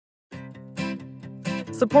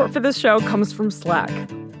Support for this show comes from Slack.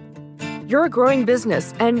 You're a growing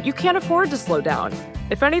business, and you can't afford to slow down.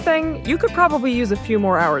 If anything, you could probably use a few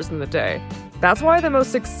more hours in the day. That's why the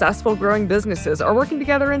most successful growing businesses are working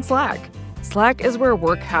together in Slack. Slack is where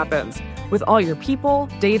work happens, with all your people,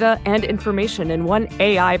 data, and information in one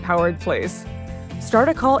AI-powered place. Start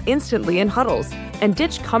a call instantly in huddles and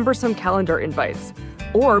ditch cumbersome calendar invites.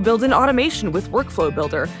 Or build an automation with Workflow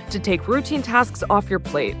Builder to take routine tasks off your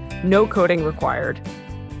plate. No coding required.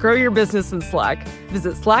 Grow your business in Slack.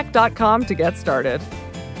 Visit slack.com to get started.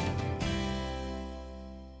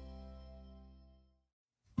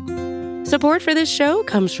 Support for this show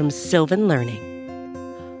comes from Sylvan Learning.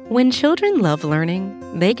 When children love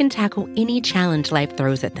learning, they can tackle any challenge life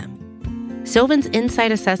throws at them. Sylvan's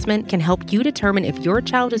Insight Assessment can help you determine if your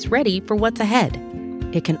child is ready for what's ahead.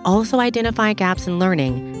 It can also identify gaps in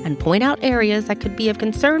learning and point out areas that could be of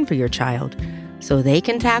concern for your child so they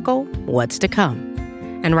can tackle what's to come.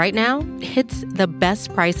 And right now, it's the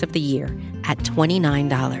best price of the year at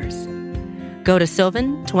 $29. Go to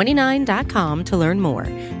sylvan29.com to learn more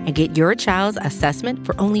and get your child's assessment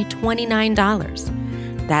for only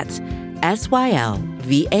 $29. That's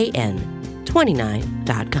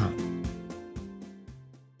SYLVAN29.com.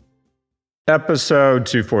 Episode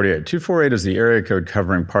 248. 248 is the area code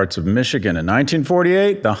covering parts of Michigan. In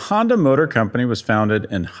 1948, the Honda Motor Company was founded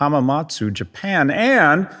in Hamamatsu, Japan,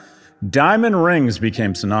 and diamond rings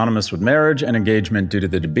became synonymous with marriage and engagement due to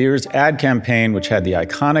the De Beers ad campaign, which had the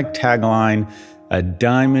iconic tagline, "A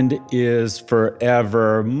diamond is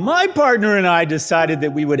forever." My partner and I decided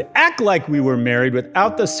that we would act like we were married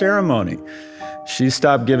without the ceremony. She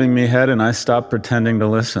stopped giving me head and I stopped pretending to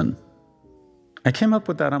listen. I came up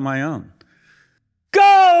with that on my own.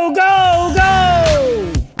 Go, go,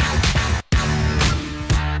 go!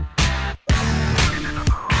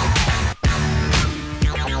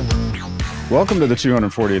 Welcome to the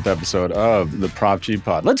 248th episode of the Prop G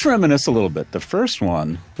Pod. Let's reminisce a little bit. The first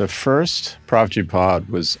Prop G Pod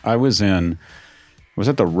was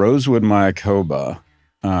at the Rosewood Mayakoba,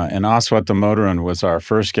 and Aswat the Motoran was our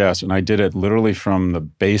first guest, and I did it literally from the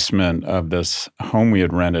basement of this home we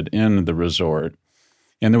had rented in the resort.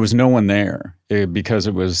 And there was no one there because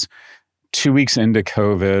it was 2 weeks into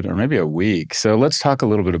COVID, or maybe a week. So let's talk a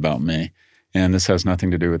little bit about me. And this has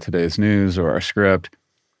nothing to do with today's news or our script.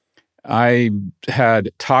 I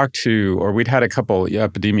had we'd had a couple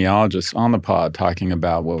epidemiologists on the pod talking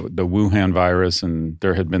about the Wuhan virus, and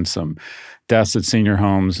there had been some deaths at senior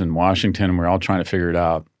homes in Washington, and we're all trying to figure it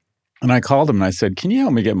out. And I called him and I said, "Can you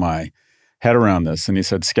help me get my head around this?" And he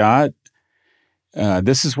said, "Scott,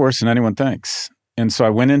 this is worse than anyone thinks." And so I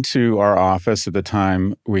went into our office at the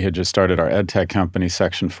time. We had just started our ed tech company,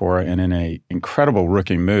 Section 4, and in an incredible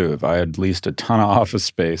rookie move, I had leased a ton of office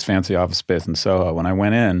space, fancy office space in Soho. When I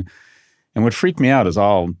went in, and what freaked me out is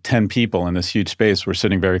all 10 people in this huge space were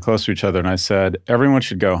sitting very close to each other. And I said, "Everyone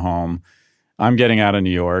should go home. I'm getting out of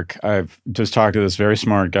New York. I've just talked to this very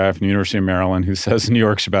smart guy from the University of Maryland who says New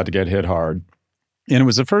York's about to get hit hard." And it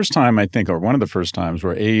was the first time, I think, or one of the first times,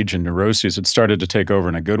 where age and neuroses had started to take over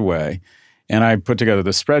in a good way. And I put together the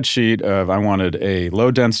spreadsheet of I wanted a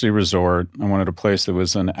low-density resort. I wanted a place that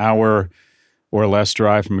was an hour or less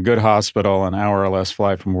drive from a good hospital, an hour or less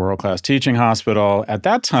flight from a world-class teaching hospital. At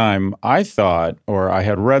that time, I thought, or I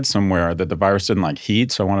had read somewhere, that the virus didn't like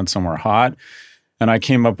heat, so I wanted somewhere hot. And I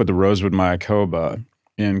came up with the Rosewood Mayakoba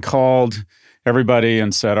and called everybody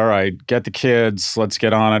and said, "All right, get the kids. Let's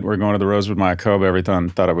get on it. We're going to the Rosewood Mayakoba." Everyone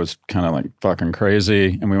thought I was kind of like fucking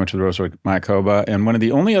crazy. And we went to the Rosewood Mayakoba. And one of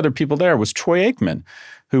the only other people there was Troy Aikman,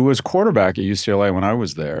 who was quarterback at UCLA when I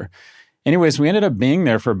was there. Anyways, we ended up being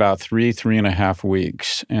there for about three and a half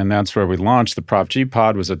weeks. And that's where we launched. The Prop G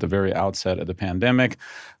Pod was at the very outset of the pandemic.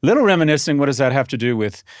 Little reminiscing, what does that have to do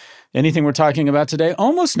with anything we're talking about today?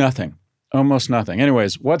 Almost nothing. Almost nothing.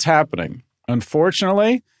 Anyways, what's happening?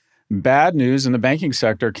 Unfortunately, bad news in the banking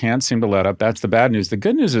sector can't seem to let up. That's the bad news. The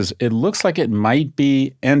good news is it looks like it might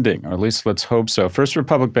be ending, or at least let's hope so. First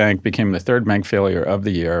Republic Bank became the third bank failure of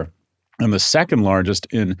the year and the second largest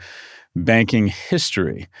in banking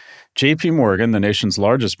history. JP Morgan, the nation's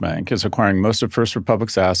largest bank, is acquiring most of First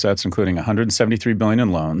Republic's assets, including $173 billion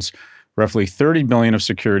in loans, roughly $30 billion of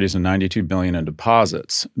securities, and $92 billion in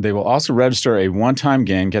deposits. They will also register a one-time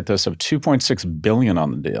gain, get this, of $2.6 billion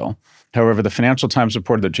on the deal. However, the Financial Times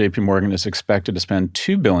reported that JP Morgan is expected to spend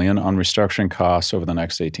 $2 billion on restructuring costs over the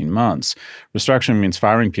next 18 months. Restructuring means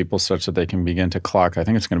firing people such that they can begin to clock, I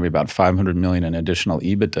think it's going to be about $500 million in additional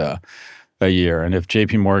EBITDA a year. And if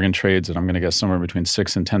JP Morgan trades at, I'm going to guess, somewhere between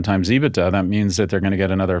 6 and 10 times EBITDA, that means that they're going to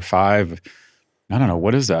get another $5 I don't know,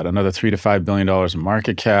 what is that? Another $3 to $5 billion in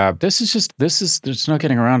market cap. There's no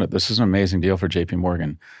getting around it. This is an amazing deal for JP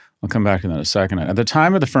Morgan. I'll come back to that in a second. At the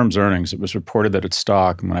time of the firm's earnings, it was reported that its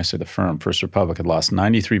stock, and when I say the firm, First Republic, had lost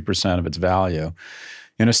 93% of its value.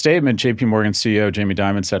 In a statement, JP Morgan CEO Jamie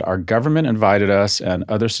Dimon said, "Our government invited us and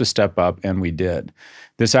others to step up, and we did.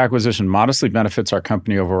 This acquisition modestly benefits our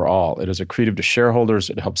company overall. It is accretive to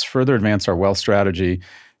shareholders. It helps further advance our wealth strategy,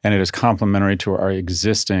 and it is complementary to our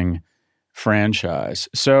existing franchise."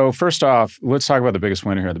 So first off, let's talk about the biggest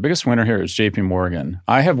winner here. The biggest winner here is JP Morgan.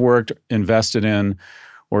 I have worked, invested in,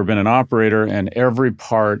 or been an operator in every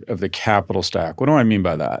part of the capital stack. What do I mean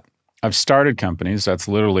by that? I've started companies. That's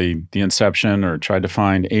literally the inception, or tried to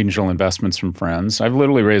find angel investments from friends. I've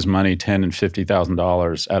literally raised money, $10,000 and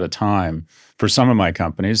 $50,000 at a time for some of my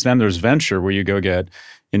companies. Then there's venture, where you go get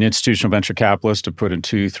an institutional venture capitalist to put in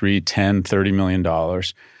 $2, $3, $10, $30 million.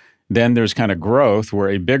 Then there's kind of growth, where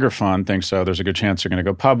a bigger fund thinks, oh, there's a good chance they're going to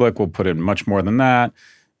go public. We'll put in much more than that.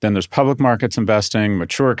 Then there's public markets investing,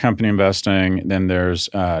 mature company investing. Then there's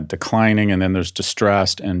declining, and then there's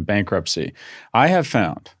distressed and bankruptcy. I have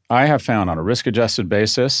found on a risk-adjusted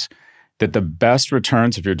basis that the best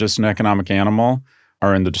returns, if you're just an economic animal,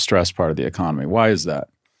 are in the distressed part of the economy. Why is that?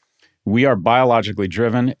 We are biologically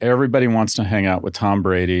driven. Everybody wants to hang out with Tom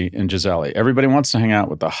Brady and Gisele. Everybody wants to hang out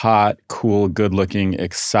with the hot, cool, good-looking,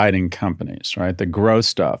 exciting companies, right? The growth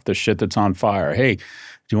stuff, the shit that's on fire. Hey,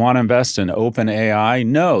 do you want to invest in OpenAI?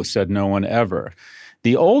 No, said no one ever.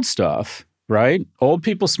 The old stuff, right? Old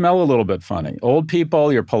people smell a little bit funny. Old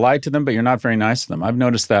people, you're polite to them, but you're not very nice to them. I've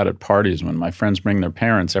noticed that at parties when my friends bring their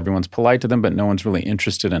parents. Everyone's polite to them, but no one's really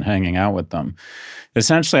interested in hanging out with them.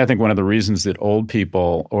 Essentially, I think one of the reasons that old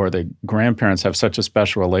people or the grandparents have such a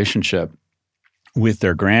special relationship with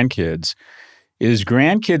their grandkids is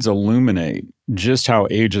grandkids illuminate just how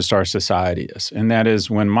ageist our society is. And that is,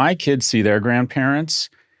 when my kids see their grandparents,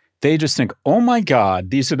 they just think, oh my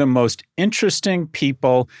God, these are the most interesting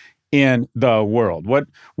people in the world.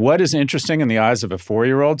 What is interesting in the eyes of a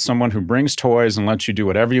 4-year-old? Someone who brings toys and lets you do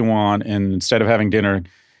whatever you want, and instead of having dinner,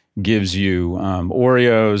 gives you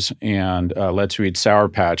Oreos and lets you eat Sour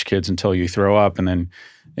Patch Kids until you throw up, and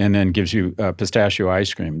then gives you pistachio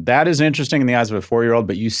ice cream. That is interesting in the eyes of a 4-year-old,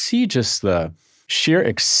 but you see just the sheer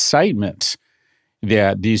excitement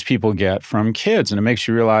that these people get from kids. And it makes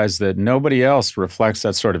you realize that nobody else reflects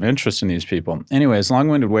that sort of interest in these people. Anyways,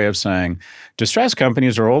 long-winded way of saying distressed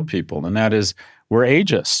companies are old people, and that is, we're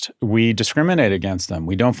ageist. We discriminate against them.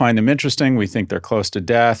 We don't find them interesting. We think they're close to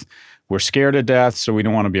death. We're scared of death, so we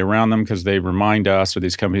don't want to be around them because they remind us, or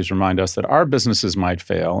these companies remind us, that our businesses might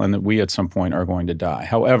fail and that we at some point are going to die.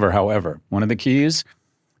 However, one of the keys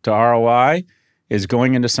to ROI is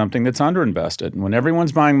going into something that's underinvested. And when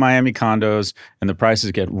everyone's buying Miami condos and the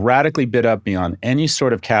prices get radically bid up beyond any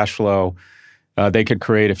sort of cash flow they could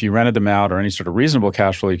create if you rented them out, or any sort of reasonable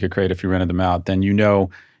cash flow you could create if you rented them out, then you know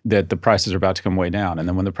that the prices are about to come way down. And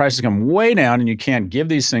then when the prices come way down and you can't give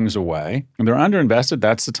these things away and they're underinvested,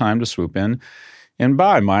 that's the time to swoop in and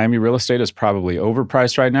buy. Miami real estate is probably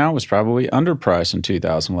overpriced right now. It was probably underpriced in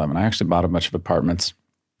 2011. I actually bought a bunch of apartments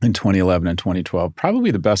in 2011 and 2012.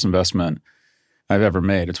 Probably the best investment I've ever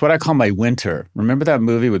made. It's what I call my winter. Remember that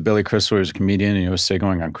movie with Billy Crystal, who was a comedian, and he was say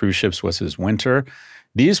going on cruise ships was his winter?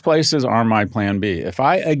 These places are my plan B. If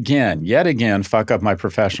I yet again, fuck up my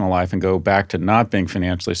professional life and go back to not being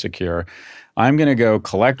financially secure, I'm going to go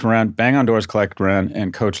collect rent, bang on doors, collect rent,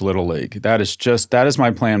 and coach Little League. That is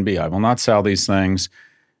my plan B. I will not sell these things.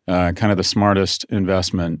 Kind of the smartest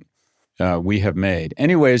investment we have made.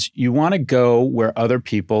 Anyways, you want to go where other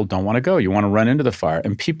people don't want to go. You want to run into the fire.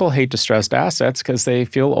 And people hate distressed assets because they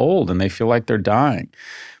feel old and they feel like they're dying.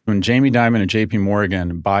 When Jamie Dimon and JP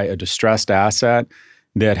Morgan buy a distressed asset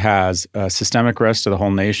that has systemic risk to the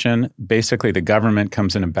whole nation, basically the government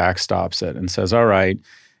comes in and backstops it and says, all right,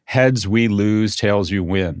 heads we lose, tails you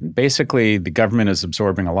win. Basically, the government is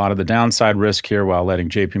absorbing a lot of the downside risk here while letting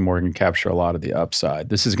JP Morgan capture a lot of the upside.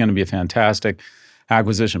 This is going to be a fantastic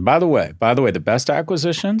acquisition. By the way, the best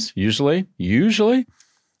acquisitions usually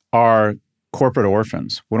are corporate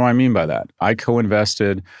orphans. What do I mean by that? I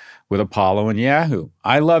co-invested with Apollo and Yahoo.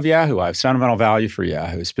 I love Yahoo. I have sentimental value for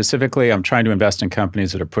Yahoo. Specifically, I'm trying to invest in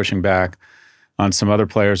companies that are pushing back on some other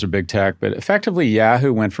players of big tech. But effectively,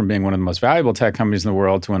 Yahoo went from being one of the most valuable tech companies in the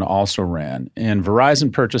world to an also-ran. And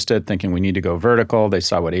Verizon purchased it thinking we need to go vertical. They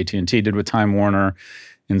saw what AT&T did with Time Warner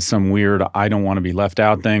in some weird I don't want to be left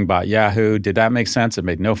out thing, bought Yahoo. Did that make sense? It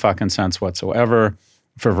made no fucking sense whatsoever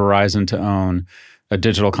for Verizon to own a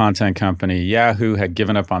digital content company. Yahoo had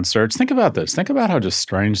given up on search. Think about this. Think about how just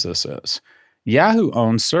strange this is. Yahoo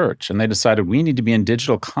owns search, and they decided we need to be in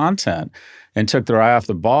digital content. and took their eye off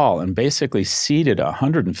the ball and basically ceded a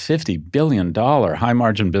 $150 billion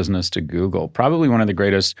high-margin business to Google, probably one of the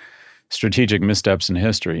greatest strategic missteps in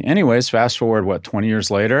history. Anyways, fast forward, 20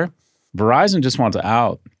 years later, Verizon just wants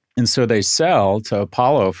out. And so they sell to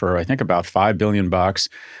Apollo for, I think, about $5 billion.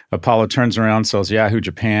 Apollo turns around, sells Yahoo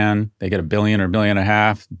Japan. They get $1 billion or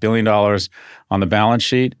 $1.5 billion on the balance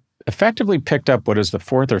sheet. Effectively picked up what is the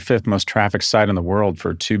fourth or fifth most trafficked site in the world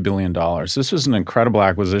for $2 billion. This was an incredible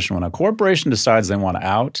acquisition. When a corporation decides they want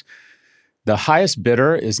out, the highest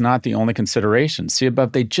bidder is not the only consideration. See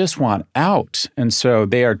above, they just want out. And so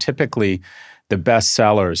they are typically the best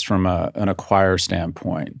sellers from an acquirer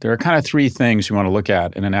standpoint. There are kind of three things you want to look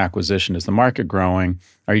at in an acquisition. Is the market growing?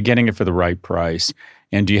 Are you getting it for the right price?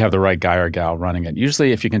 And do you have the right guy or gal running it?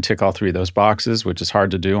 Usually, if you can tick all three of those boxes, which is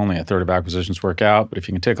hard to do, only a third of acquisitions work out, but if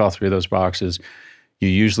you can tick all three of those boxes, you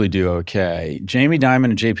usually do okay. Jamie Dimon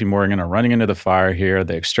and JP Morgan are running into the fire here.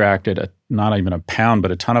 They extracted not even a pound,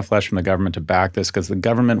 but a ton of flesh from the government to back this because the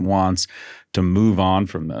government wants to move on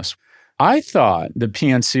from this. I thought the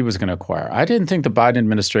PNC was going to acquire. I didn't think the Biden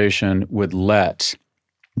administration would let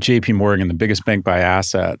JP Morgan, the biggest bank by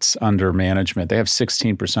assets under management. They have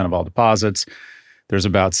 16% of all deposits. There's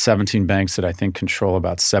about 17 banks that I think control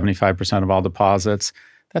about 75% of all deposits.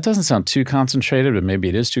 That doesn't sound too concentrated, but maybe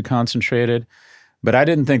it is too concentrated. But I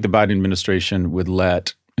didn't think the Biden administration would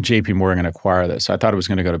let JP Morgan acquire this. I thought it was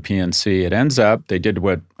going to go to PNC. It ends up, they did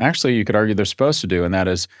what actually you could argue they're supposed to do, and that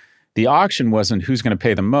is the auction wasn't who's going to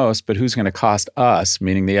pay the most, but who's going to cost us,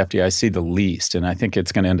 meaning the FDIC, the least. And I think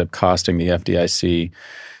it's going to end up costing the FDIC,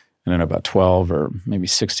 I don't know, about 12 or maybe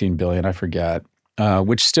 16 billion, I forget,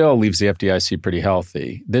 which still leaves the FDIC pretty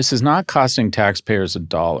healthy. This is not costing taxpayers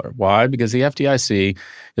 $1. Why? Because the FDIC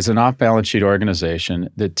is an off-balance sheet organization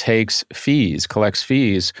that takes fees, collects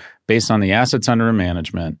fees based on the assets under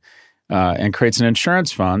management, and creates an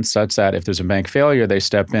insurance fund such that if there's a bank failure, they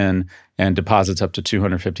step in and deposits up to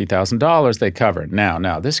 $250,000, they cover it.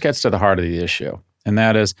 Now, this gets to the heart of the issue, and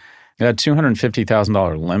that is that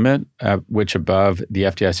 $250,000 limit, which above the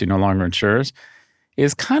FDIC no longer insures,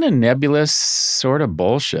 is kind of nebulous sort of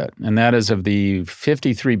bullshit. And that is, of the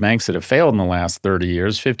 53 banks that have failed in the last 30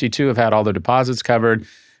 years, 52 have had all their deposits covered,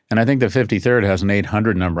 and I think the 53rd has an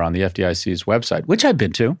 800 number on the FDIC's website, which I've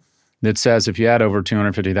been to, that says if you had over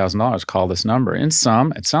 $250,000, call this number. In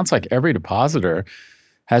sum, it sounds like every depositor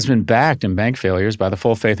has been backed in bank failures by the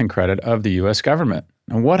full faith and credit of the U.S. government.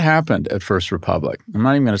 And what happened at First Republic? I'm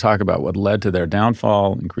not even going to talk about what led to their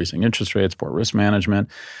downfall, increasing interest rates, poor risk management.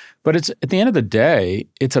 But it's at the end of the day,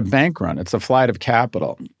 it's a bank run. It's a flight of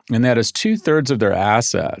capital. And that is 2/3 of their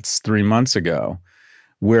assets 3 months ago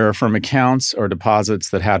were from accounts or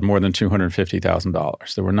deposits that had more than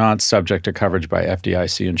 $250,000. They were not subject to coverage by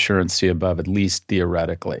FDIC insurance, see above, at least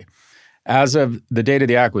theoretically. As of the date of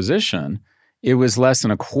the acquisition, it was less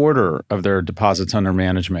than a quarter of their deposits under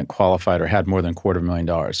management qualified or had more than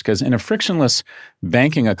 $250,000. Because in a frictionless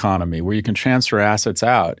banking economy where you can transfer assets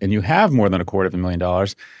out and you have more than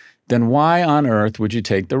 $250,000, then why on earth would you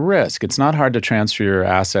take the risk? It's not hard to transfer your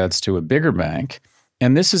assets to a bigger bank.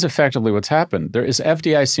 And this is effectively what's happened. There is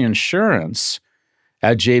FDIC insurance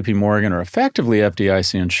at JP Morgan, or effectively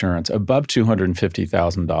FDIC insurance, above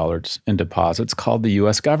 $250,000 in deposits called the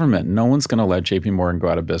U.S. government. No one's going to let JP Morgan go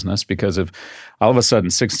out of business because if all of a sudden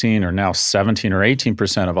 16 or now 17 or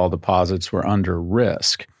 18% of all deposits were under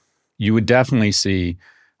risk, you would definitely see,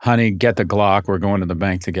 honey, get the Glock, we're going to the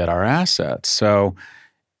bank to get our assets. So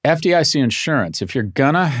FDIC insurance, if you're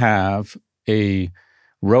going to have a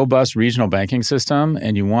robust regional banking system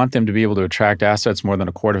and you want them to be able to attract assets more than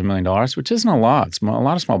 $250,000, which isn't a lot. A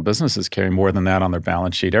lot of small businesses carry more than that on their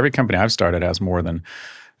balance sheet. Every company I've started has more than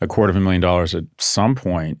 $250,000 at some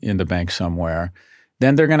point in the bank somewhere.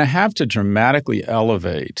 Then they're going to have to dramatically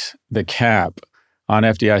elevate the cap on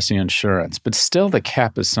FDIC insurance. But still, the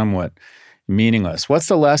cap is somewhat meaningless. What's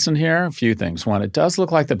the lesson here? A few things. One, it does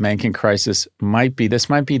look like the banking crisis might be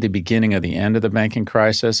the beginning of the end of the banking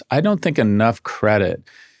crisis. I don't think enough credit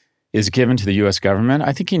is given to the U.S. government.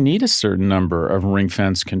 I think you need a certain number of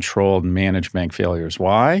ring-fence controlled managed bank failures.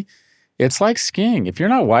 Why? It's like skiing. If you're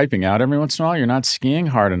not wiping out every once in a while, you're not skiing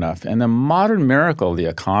hard enough. And the modern miracle of the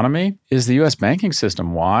economy is the U.S. banking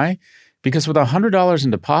system. Why? Because with $100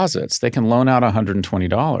 in deposits, they can loan out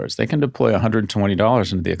 $120. They can deploy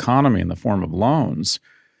 $120 into the economy in the form of loans.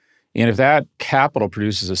 And if that capital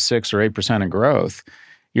produces a 6 or 8% in growth,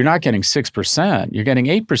 you're not getting 6%. You're getting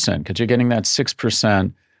 8% because you're getting that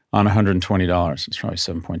 6% on $120. It's probably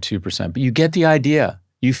 7.2%. But you get the idea.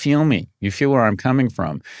 You feel me. You feel where I'm coming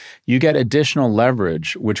from. You get additional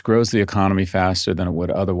leverage, which grows the economy faster than it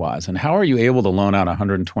would otherwise. And how are you able to loan out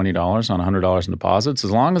 $120 on $100 in deposits?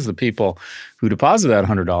 As long as the people who deposit that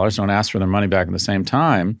 $100 don't ask for their money back at the same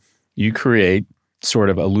time, you create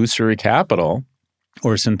sort of illusory capital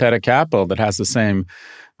or synthetic capital that has the same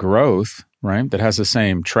growth, right? That has the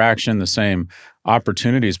same traction, the same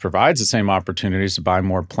opportunities, provides the same opportunities to buy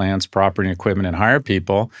more plants, property, and equipment and hire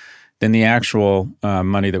people than the actual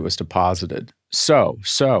money that was deposited. So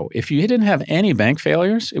if you didn't have any bank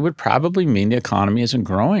failures, it would probably mean the economy isn't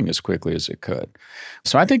growing as quickly as it could.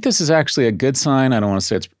 So I think this is actually a good sign. I don't want to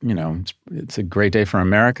say it's a great day for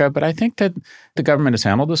America, but I think that the government has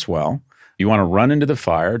handled this well. You want to run into the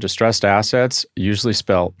fire. Distressed assets usually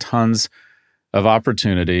spell tons of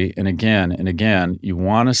opportunity. And again, you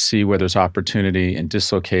want to see where there's opportunity and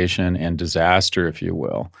dislocation and disaster, if you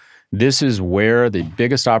will. This is where the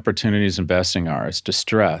biggest opportunities investing are. It's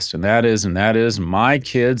distressed. And that is my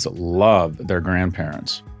kids love their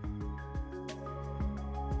grandparents.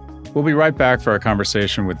 We'll be right back for our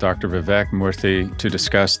conversation with Dr. Vivek Murthy to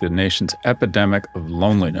discuss the nation's epidemic of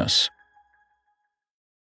loneliness.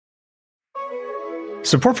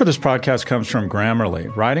 Support for this podcast comes from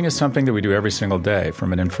Grammarly. Writing is something that we do every single day.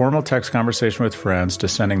 From an informal text conversation with friends to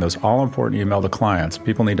sending those all-important email to clients,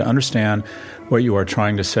 people need to understand what you are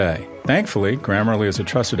trying to say. Thankfully, Grammarly is a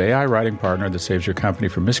trusted AI writing partner that saves your company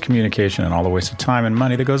from miscommunication and all the waste of time and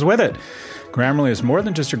money that goes with it. Grammarly is more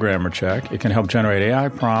than just a grammar check. It can help generate AI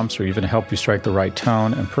prompts or even help you strike the right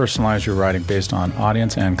tone and personalize your writing based on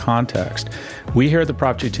audience and context. We here at the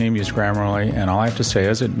Prop G team use Grammarly, and all I have to say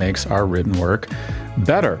is it makes our written work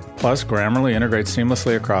better. Plus, Grammarly integrates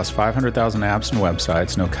seamlessly across 500,000 apps and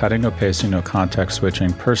websites. No cutting, no pasting, no context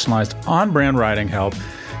switching. Personalized on-brand writing help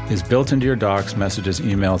is built into your docs, messages,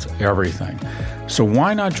 emails, everything. So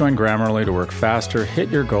why not join Grammarly to work faster, hit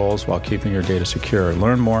your goals while keeping your data secure?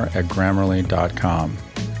 Learn more at Grammarly.com.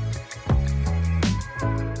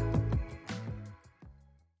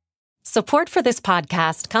 Support for this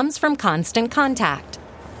podcast comes from Constant Contact.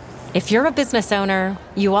 If you're a business owner,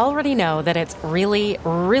 you already know that it's really,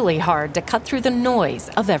 really hard to cut through the noise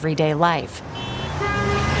of everyday life.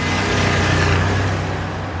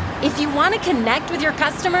 If you want to connect with your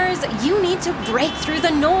customers, you need to break through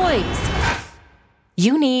the noise.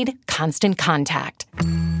 You need Constant Contact.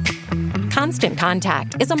 Constant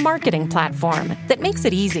Contact is a marketing platform that makes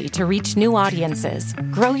it easy to reach new audiences,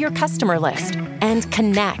 grow your customer list, and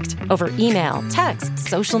connect over email, text,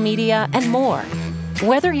 social media, and more.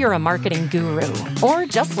 Whether you're a marketing guru or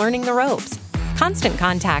just learning the ropes, Constant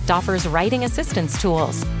Contact offers writing assistance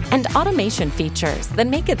tools and automation features that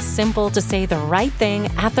make it simple to say the right thing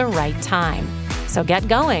at the right time. So get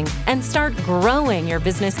going and start growing your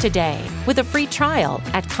business today with a free trial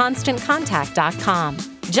at ConstantContact.com.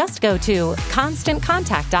 Just go to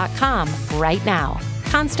ConstantContact.com right now.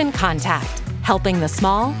 Constant Contact, helping the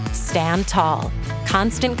small stand tall.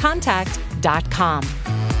 ConstantContact.com.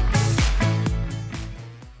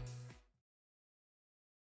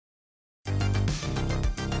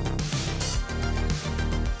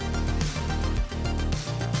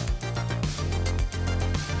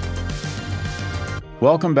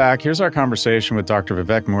 Welcome back. Here's our conversation with Dr.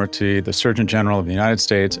 Vivek Murthy, the Surgeon General of the United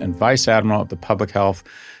States and Vice Admiral of the Public Health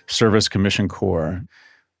Service Commission Corps.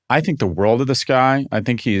 I think the world of this guy. I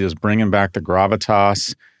think he is bringing back the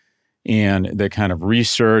gravitas and the kind of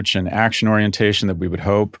research and action orientation that we would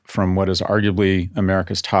hope from what is arguably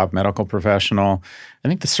America's top medical professional. I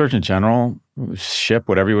think the Surgeon General ship,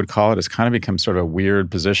 whatever you would call it, has kind of become sort of a weird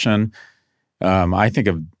position. I think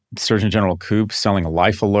of Surgeon General Koop selling a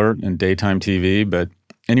life alert in daytime TV. But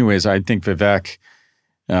anyways, I think Vivek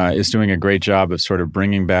is doing a great job of sort of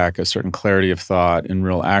bringing back a certain clarity of thought and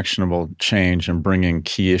real actionable change and bringing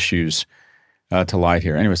key issues to light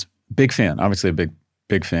here. Anyways, big fan, obviously a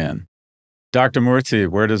big fan. Dr. Murthy,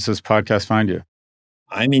 where does this podcast find you?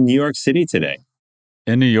 I'm in New York City today.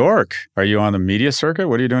 In New York? Are you on the media circuit?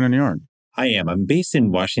 What are you doing in New York? I am. I'm based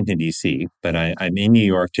in Washington, D.C., but I'm in New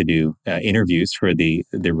York to do interviews for the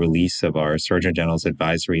release of our Surgeon General's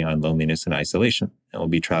Advisory on Loneliness and Isolation. And we'll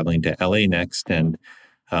be traveling to L.A. next and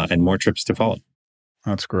more trips to follow.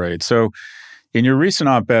 That's great. So in your recent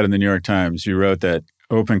op-ed in the New York Times, you wrote that,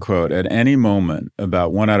 open quote, at any moment,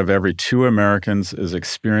 about 1 out of every 2 Americans is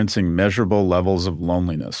experiencing measurable levels of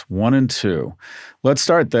loneliness. 1 in 2. Let's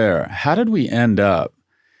start there. How did we end up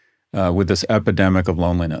with this epidemic of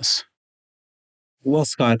loneliness? Well,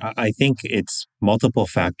 Scott, I think it's multiple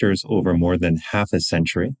factors over more than half a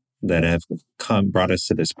century that have brought us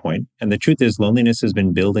to this point. And the truth is, loneliness has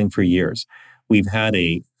been building for years. We've had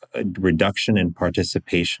a a reduction in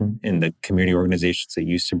participation in the community organizations that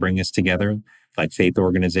used to bring us together, like faith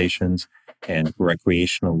organizations and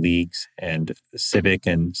recreational leagues and civic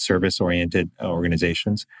and service-oriented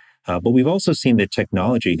organizations. But we've also seen that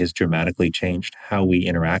technology has dramatically changed how we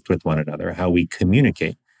interact with one another, how we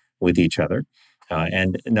communicate with each other,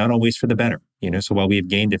 and not always for the better. So while we've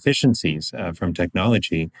gained efficiencies from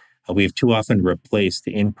technology, we've too often replaced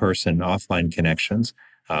the in-person offline connections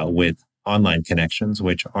with online connections,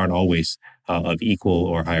 which aren't always of equal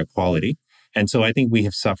or higher quality. And so I think we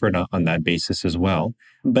have suffered on that basis as well.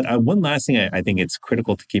 But one last thing I think it's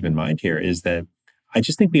critical to keep in mind here is that I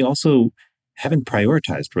just think we also haven't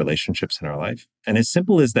prioritized relationships in our life. And as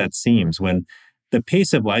simple as that seems, when the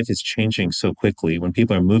pace of life is changing so quickly, when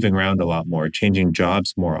people are moving around a lot more, changing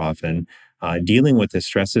jobs more often, dealing with the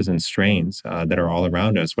stresses and strains that are all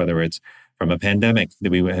around us, whether it's from a pandemic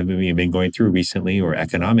that we've been going through recently or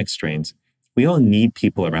economic strains, we all need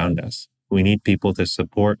people around us. We need people to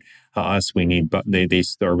support us. We need,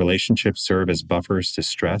 our relationships serve as buffers to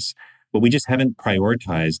stress, but we just haven't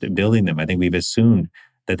prioritized building them. I think we've assumed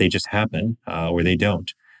that they just happen or they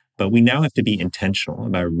don't. But we now have to be intentional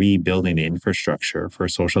about rebuilding the infrastructure for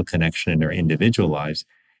social connection in our individual lives,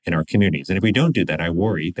 in our communities. And if we don't do that, I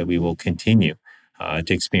worry that we will continue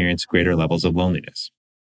to experience greater levels of loneliness.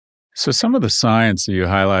 So some of the science that you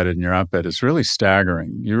highlighted in your op-ed is really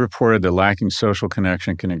staggering. You reported that lacking social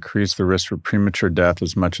connection can increase the risk for premature death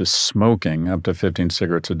as much as smoking, up to 15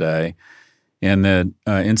 cigarettes a day, and that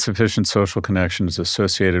insufficient social connection is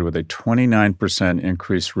associated with a 29%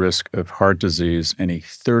 increased risk of heart disease and a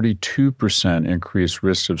 32% increased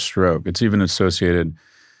risk of stroke. It's even associated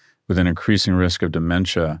with an increasing risk of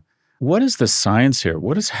dementia. What is the science here?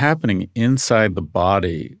 What is happening inside the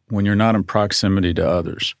body when you're not in proximity to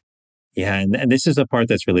others? Yeah, and this is the part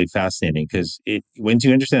that's really fascinating because once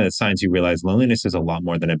you understand the science, you realize loneliness is a lot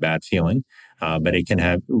more than a bad feeling, but it can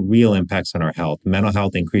have real impacts on our health. Mental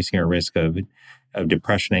health, increasing our risk of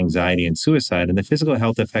depression, anxiety, and suicide. And the physical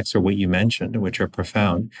health effects are what you mentioned, which are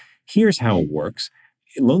profound. Here's how it works.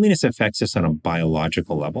 Loneliness affects us on a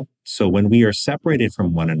biological level. So when we are separated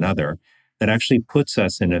from one another, that actually puts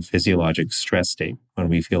us in a physiologic stress state when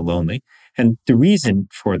we feel lonely. And the reason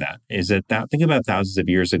for that is that think about thousands of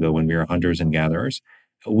years ago when we were hunters and gatherers,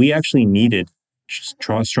 we actually needed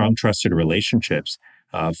strong, trusted relationships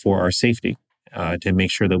for our safety, to make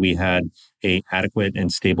sure that we had an adequate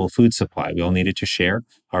and stable food supply. We all needed to share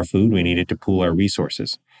our food. We needed to pool our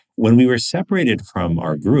resources. When we were separated from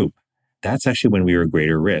our group, that's actually when we were at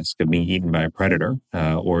greater risk of being eaten by a predator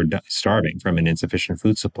or starving from an insufficient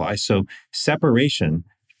food supply. So separation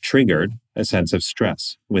triggered a sense of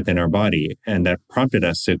stress within our body, and that prompted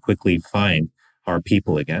us to quickly find our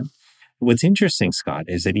people again. What's interesting, Scott,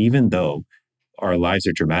 is that even though our lives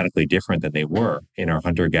are dramatically different than they were in our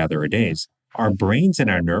hunter-gatherer days, our brains and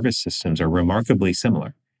our nervous systems are remarkably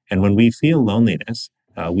similar. And when we feel loneliness,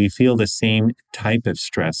 we feel the same type of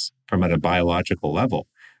stress from at a biological level.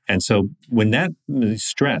 And so when that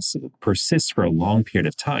stress persists for a long period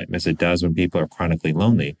of time, as it does when people are chronically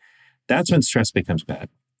lonely, that's when stress becomes bad.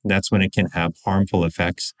 That's when it can have harmful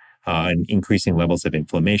effects and increasing levels of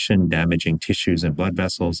inflammation, damaging tissues and blood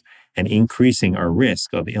vessels, and increasing our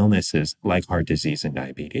risk of illnesses like heart disease and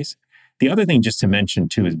diabetes. The other thing just to mention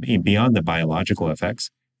too is beyond the biological effects,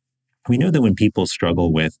 we know that when people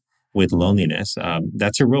struggle with loneliness,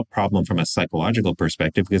 that's a real problem from a psychological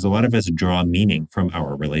perspective because a lot of us draw meaning from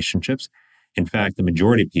our relationships. In fact, the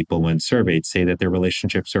majority of people, when surveyed, say that their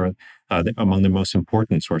relationships are among the most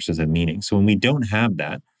important sources of meaning. So when we don't have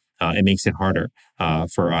that, it makes it harder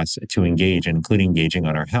for us to engage, including engaging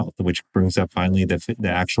on our health, which brings up finally the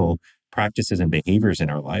actual practices and behaviors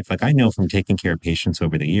in our life. Like I know from taking care of patients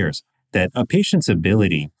over the years that a patient's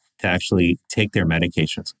ability to actually take their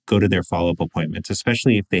medications, go to their follow-up appointments,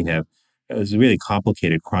 especially if they have really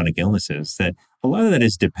complicated chronic illnesses, that a lot of that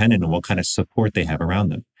is dependent on what kind of support they have around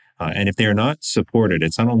them. And if they're not supported,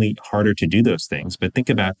 it's not only harder to do those things, but think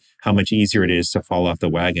about how much easier it is to fall off the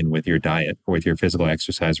wagon with your diet or with your physical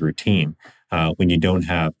exercise routine when you don't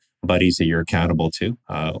have buddies that you're accountable to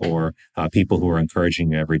or people who are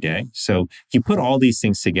encouraging you every day. So you put all these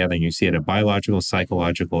things together and you see at a biological,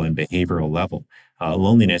 psychological, and behavioral level,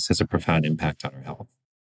 loneliness has a profound impact on our health.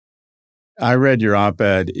 I read your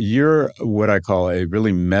op-ed. You're what I call a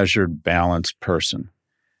really measured, balanced person.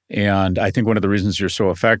 And I think one of the reasons you're so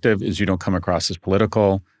effective is you don't come across as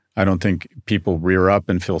political. I don't think people rear up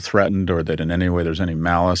and feel threatened or that in any way there's any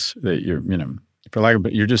malice that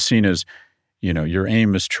but you're just seen as, your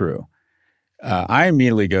aim is true. I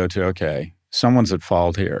immediately go to, okay, someone's at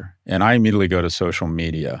fault here. And I immediately go to social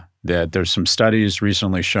media, that there's some studies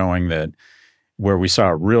recently showing that where we saw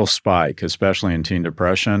a real spike, especially in teen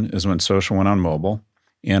depression, is when social went on mobile.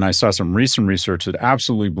 And I saw some recent research that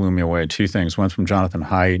absolutely blew me away. Two things, one from Jonathan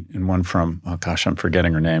Haidt and one from, oh gosh, I'm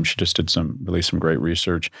forgetting her name. She just released some great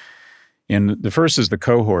research. And the first is the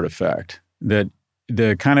cohort effect, that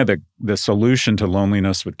the solution to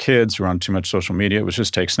loneliness with kids who are on too much social media was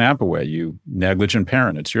just take Snap away. You negligent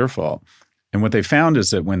parent, it's your fault. And what they found is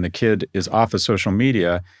that when the kid is off of social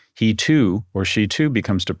media, he too or she too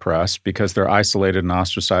becomes depressed because they're isolated and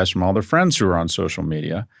ostracized from all their friends who are on social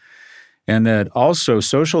media. And that also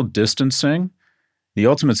social distancing, the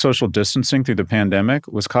ultimate social distancing through the pandemic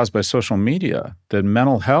was caused by social media. That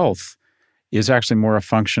mental health is actually more a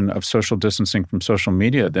function of social distancing from social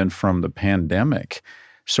media than from the pandemic.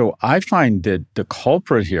 So I find that the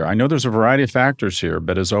culprit here, I know there's a variety of factors here,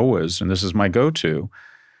 but as always, and this is my go-to,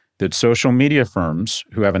 that social media firms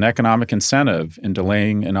who have an economic incentive in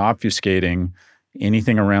delaying and obfuscating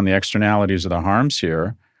anything around the externalities of the harms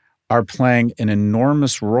here are playing an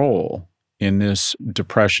enormous role in this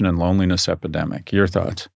depression and loneliness epidemic. Your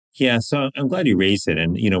thoughts? Yeah, so I'm glad you raised it.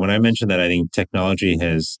 And, when I mentioned that I think technology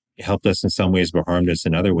has helped us in some ways but harmed us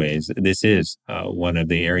in other ways, this is one of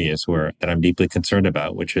the areas that I'm deeply concerned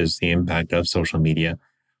about, which is the impact of social media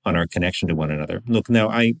on our connection to one another. Look, now,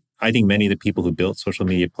 I think many of the people who built social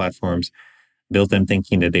media platforms built them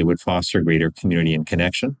thinking that they would foster greater community and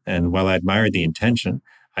connection. And while I admire the intention,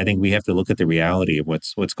 I think we have to look at the reality of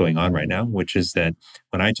what's going on right now, which is that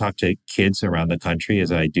when I talk to kids around the country,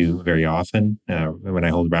 as I do very often, when I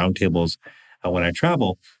hold roundtables, when I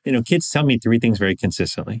travel, kids tell me three things very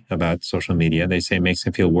consistently about social media. They say it makes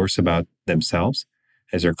them feel worse about themselves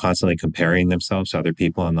as they're constantly comparing themselves to other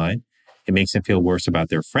people online. It makes them feel worse about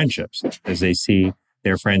their friendships as they see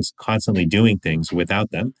their friends constantly doing things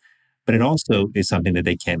without them. But it also is something that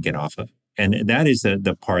they can't get off of. And that is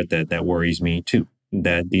the part that worries me too,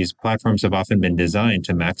 that these platforms have often been designed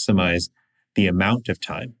to maximize the amount of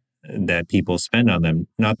time that people spend on them,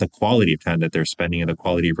 not the quality of time that they're spending and the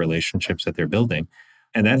quality of relationships that they're building.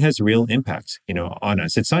 And that has real impacts, on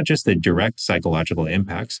us. It's not just the direct psychological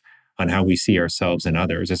impacts on how we see ourselves and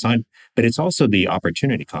others. But it's also the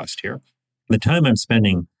opportunity cost here. The time I'm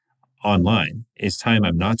spending online is time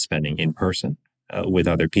I'm not spending in person with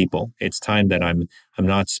other people. It's time that I'm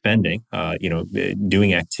not spending,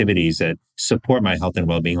 doing activities that support my health and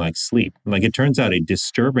well-being, like sleep. Like, it turns out a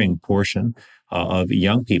disturbing portion of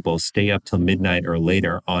young people stay up till midnight or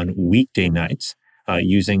later on weekday nights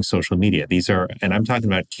using social media. And I'm talking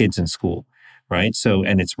about kids in school, right? So,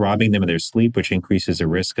 and it's robbing them of their sleep, which increases the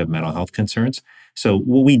risk of mental health concerns. So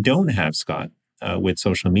what we don't have, Scott, with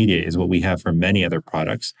social media is what we have for many other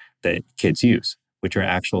products that kids use, which are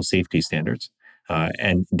actual safety standards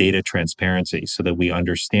and data transparency, so that we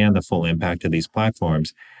understand the full impact of these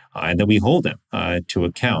platforms and that we hold them to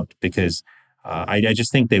account. Because I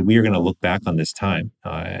just think that we are going to look back on this time,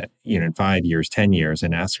 in 5 years, 10 years,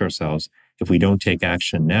 and ask ourselves, if we don't take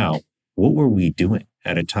action now, what were we doing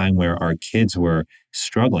at a time where our kids were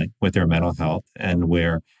struggling with their mental health and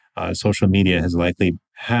where social media has likely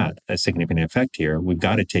had a significant effect here? We've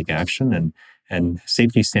got to take action, and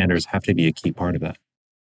safety standards have to be a key part of that.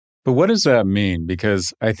 But what does that mean?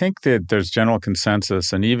 Because I think that there's general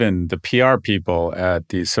consensus, and even the PR people at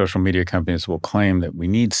these social media companies will claim that we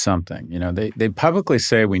need something. They publicly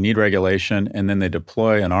say we need regulation, and then they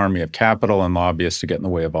deploy an army of capital and lobbyists to get in the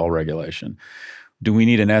way of all regulation. Do we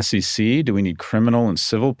need an SEC? Do we need criminal and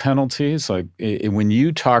civil penalties? Like, when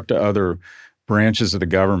you talk to other branches of the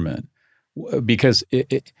government, because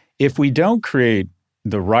if we don't create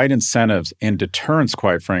the right incentives and deterrence,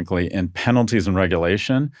 quite frankly, and penalties and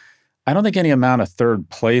regulation, I don't think any amount of third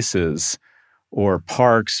places or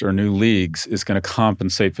parks or new leagues is going to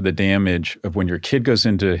compensate for the damage of when your kid goes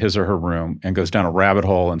into his or her room and goes down a rabbit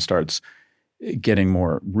hole and starts getting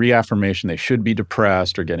more reaffirmation they should be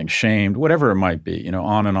depressed or getting shamed, whatever it might be,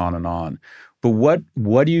 on and on and on. But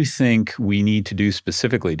what do you think we need to do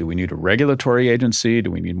specifically? Do we need a regulatory agency? Do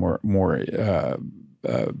we need more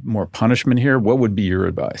punishment here? What would be your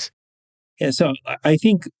advice? Yeah, so I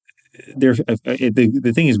think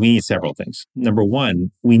the thing is, we need several things. Number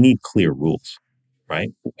one, we need clear rules,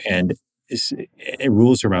 right? And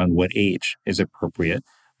rules around what age is appropriate,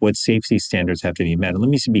 what safety standards have to be met. And let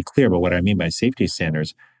me be clear about what I mean by safety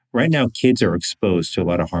standards. Right now, kids are exposed to a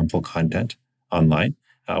lot of harmful content online,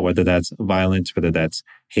 whether that's violence, whether that's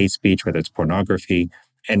hate speech, whether it's pornography,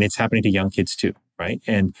 and it's happening to young kids too, right?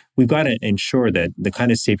 And we've got to ensure that the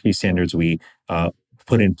kind of safety standards we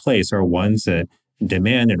put in place are ones that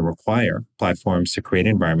demand and require platforms to create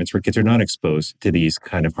environments where kids are not exposed to these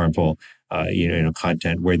kind of harmful,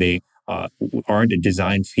 content, where they aren't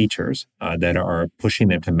designed features that are pushing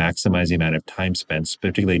them to maximize the amount of time spent,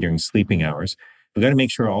 particularly during sleeping hours. We've got to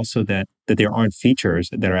make sure also that there aren't features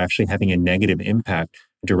that are actually having a negative impact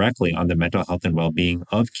directly on the mental health and well-being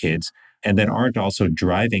of kids, and that aren't also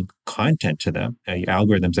driving content to them,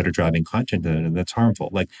 algorithms that are driving content to them that's harmful.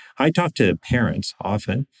 Like, I talk to parents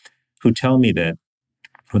often who tell me that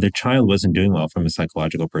when their child wasn't doing well from a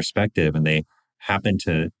psychological perspective, and they happened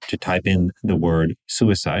to type in the word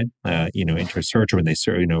suicide, into a search, or when they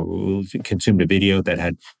consumed a video that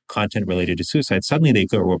had content related to suicide, suddenly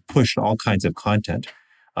they were pushed all kinds of content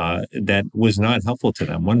that was not helpful to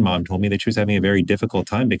them. One mom told me that she was having a very difficult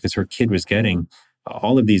time because her kid was getting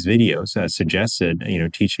all of these videos suggested,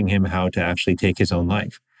 teaching him how to actually take his own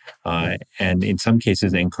life, and in some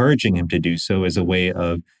cases encouraging him to do so as a way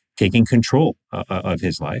of taking control of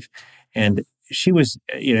his life. And she was,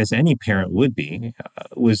 as any parent would be,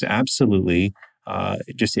 was absolutely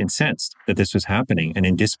just incensed that this was happening and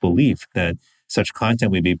in disbelief that such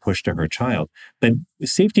content would be pushed to her child. But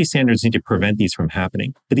safety standards need to prevent these from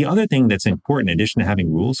happening. But the other thing that's important, in addition to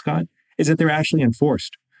having rules, Scott, is that they're actually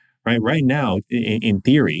enforced. Right now, in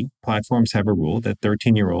theory, platforms have a rule that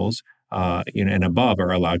 13-year-olds and above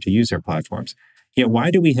are allowed to use their platforms. Yet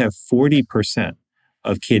why do we have 40%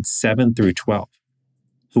 of kids 7 through 12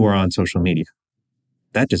 who are on social media?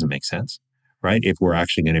 That doesn't make sense, right? If we're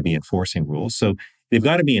actually going to be enforcing rules. So they've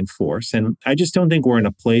got to be enforced. And I just don't think we're in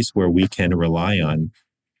a place where we can rely on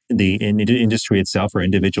the industry itself or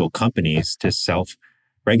individual companies to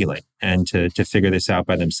self-regulate and to figure this out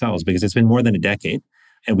by themselves, because it's been more than a decade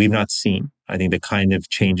and we've not seen, I think, the kind of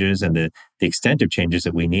changes and the extent of changes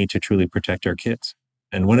that we need to truly protect our kids.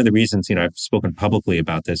 And one of the reasons, I've spoken publicly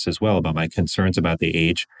about this as well, about my concerns about the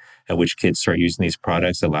age at which kids start using these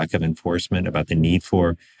products, the lack of enforcement, about the need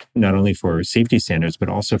for not only for safety standards, but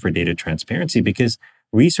also for data transparency, because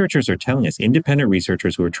researchers are telling us, independent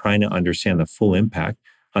researchers who are trying to understand the full impact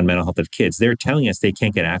on mental health of kids, they're telling us they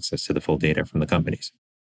can't get access to the full data from the companies.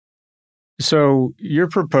 So you're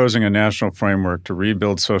proposing a national framework to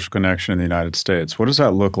rebuild social connection in the United States. What does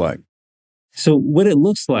that look like? So what it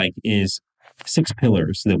looks like is 6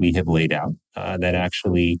 pillars that we have laid out that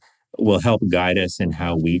actually will help guide us in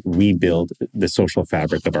how we rebuild the social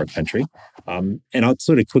fabric of our country. And I'll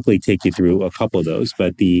sort of quickly take you through a couple of those.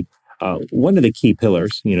 But the one of the key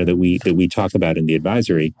pillars, that we talk about in the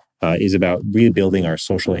advisory is about rebuilding our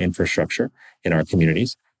social infrastructure in our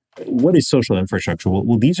communities. What is social infrastructure?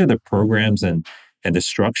 Well, these are the programs and the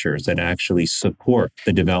structures that actually support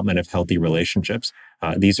the development of healthy relationships.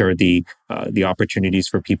 These are the opportunities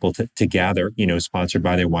for people to gather, sponsored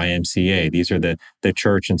by their YMCA. These are the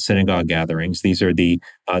church and synagogue gatherings. These are the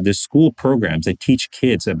school programs that teach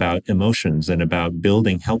kids about emotions and about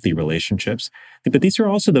building healthy relationships. But these are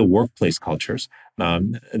also the workplace cultures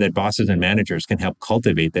that bosses and managers can help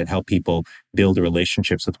cultivate, that help people build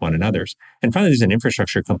relationships with one another. And finally, there's an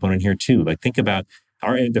infrastructure component here too. Like, think about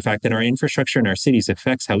the fact that our infrastructure in our cities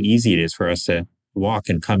affects how easy it is for us to walk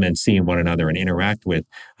and come and see one another and interact with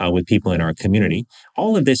people in our community.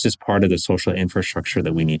 All of this is part of the social infrastructure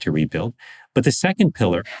that we need to rebuild. But the second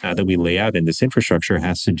pillar that we lay out in this infrastructure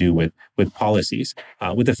has to do with policies,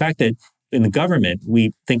 with the fact that in the government,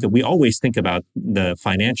 we always think about the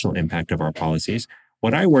financial impact of our policies.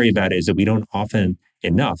 What I worry about is that we don't often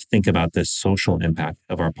enough think about the social impact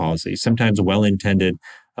of our policies. Sometimes well-intended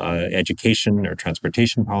education or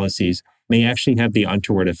transportation policies may actually have the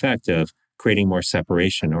untoward effect of creating more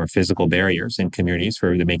separation or physical barriers in communities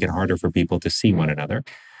to make it harder for people to see one another.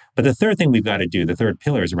 But the third thing we've got to do, the third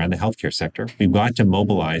pillar, is around the healthcare sector. We've got to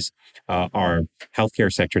mobilize our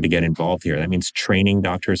healthcare sector to get involved here. That means training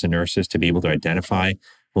doctors and nurses to be able to identify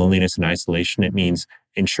loneliness and isolation. It means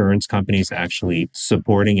insurance companies actually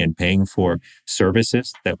supporting and paying for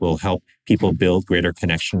services that will help people build greater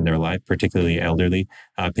connection in their life, particularly elderly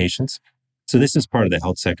patients. So this is part of the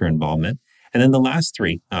health sector involvement. And then the last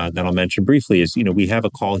three that I'll mention briefly is, we have a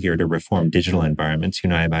call here to reform digital environments. You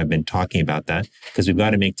and I have been talking about that because we've got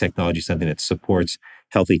to make technology something that supports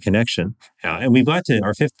healthy connection. And we've got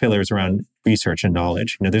our fifth pillar is around research and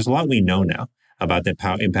knowledge. There's a lot we know now about the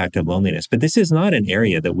impact of loneliness, but this is not an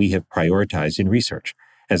area that we have prioritized in research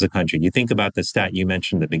as a country. You think about the stat you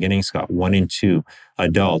mentioned at the beginning, Scott, 1 in 2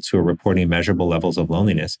 adults who are reporting measurable levels of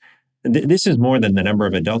loneliness. This is more than the number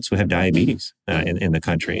of adults who have diabetes in the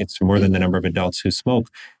country. It's more than the number of adults who smoke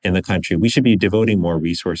in the country. We should be devoting more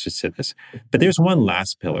resources to this. But there's one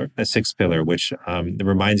last pillar, a sixth pillar, which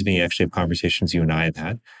reminds me actually of conversations you and I have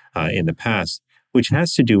had in the past, which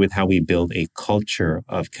has to do with how we build a culture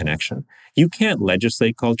of connection. You can't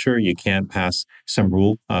legislate culture. You can't pass some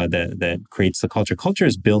rule that creates the culture. Culture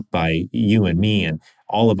is built by you and me and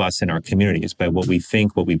all of us in our communities by what we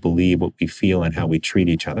think, what we believe, what we feel, and how we treat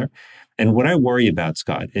each other. And what I worry about,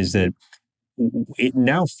 Scott, is that it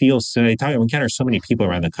now feels, so I encounter so many people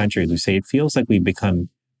around the country who say it feels like we've become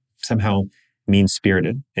somehow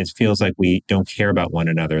mean-spirited. It feels like we don't care about one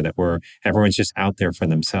another, that everyone's just out there for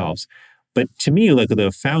themselves. But to me, like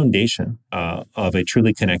the foundation of a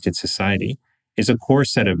truly connected society is a core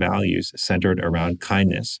set of values centered around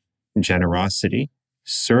kindness, generosity,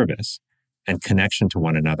 service, and connection to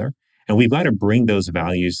one another. And we've got to bring those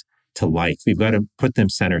values to life. We've got to put them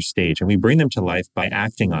center stage, and we bring them to life by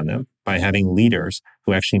acting on them, by having leaders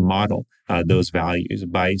who actually model those values,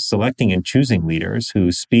 by selecting and choosing leaders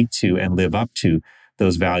who speak to and live up to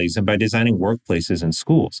those values, and by designing workplaces and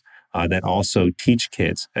schools that also teach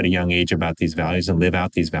kids at a young age about these values and live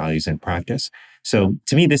out these values in practice. So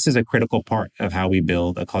to me, this is a critical part of how we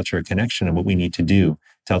build a culture of connection and what we need to do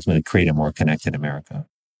to ultimately create a more connected America.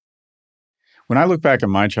 When I look back at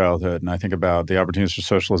my childhood and I think about the opportunities for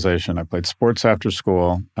socialization, I played sports after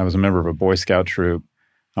school. I was a member of a Boy Scout troop.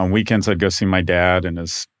 On weekends, I'd go see my dad and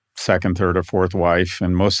his second, third, or fourth wife,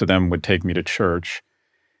 and most of them would take me to church.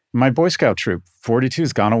 My Boy Scout troop, 42,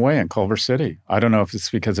 has gone away in Culver City. I don't know if it's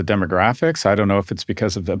because of demographics. I don't know if it's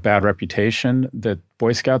because of the bad reputation that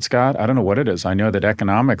Boy Scouts got. I don't know what it is. I know that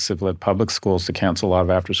economics have led public schools to cancel a lot of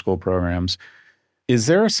after-school programs. Is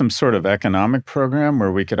there some sort of economic program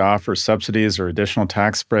where we could offer subsidies or additional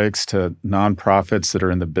tax breaks to nonprofits that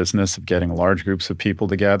are in the business of getting large groups of people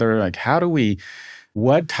together? Like,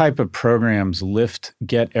 what type of programs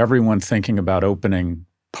get everyone thinking about opening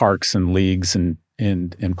parks and leagues and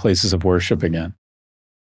in places of worship again?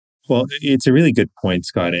 Well, it's a really good point,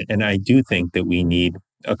 Scott. And I do think that we need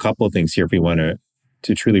a couple of things here if we want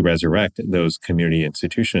to truly resurrect those community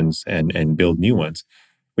institutions and build new ones,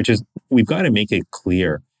 which is we've got to make it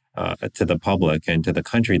clear to the public and to the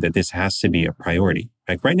country that this has to be a priority.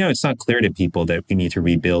 Like right now, it's not clear to people that we need to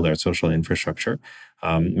rebuild our social infrastructure.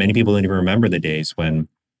 Many people don't even remember the days when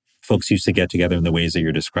folks used to get together in the ways that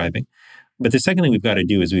you're describing. But the second thing we've got to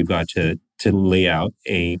do is we've got to lay out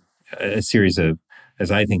a series of, as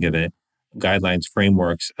I think of it, guidelines,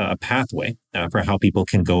 frameworks, a pathway for how people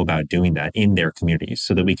can go about doing that in their communities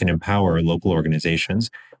so that we can empower local organizations,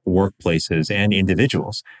 workplaces, and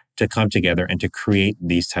individuals to come together and to create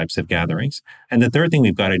these types of gatherings. And the third thing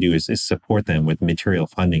we've got to do is support them with material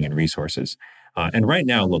funding and resources. And right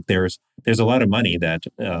now, look, there's a lot of money that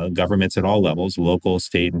governments at all levels, local,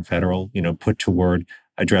 state, and federal, put toward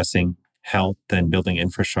addressing health and building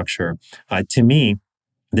infrastructure. To me,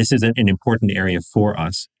 this is an important area for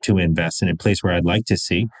us to invest in, a place where I'd like to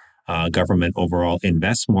see government overall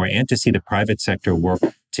invest more and to see the private sector work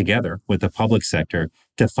together with the public sector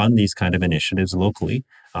to fund these kind of initiatives locally,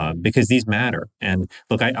 because these matter. And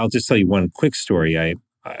look, I'll just tell you one quick story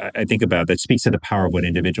I think about that speaks to the power of what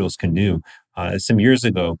individuals can do. Some years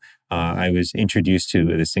ago, I was introduced to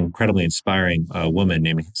this incredibly inspiring woman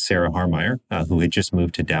named Sarah Harmeyer, who had just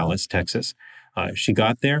moved to Dallas, Texas. She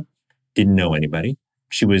got there, didn't know anybody.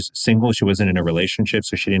 She was single. She wasn't in a relationship,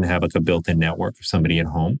 so she didn't have like a built-in network of somebody at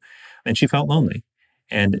home. And she felt lonely.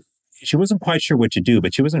 And she wasn't quite sure what to do,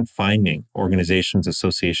 but she wasn't finding organizations,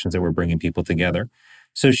 associations that were bringing people together.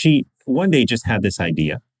 So she one day just had this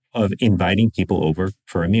idea of inviting people over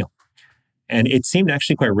for a meal. And it seemed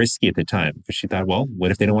actually quite risky at the time, because she thought, well,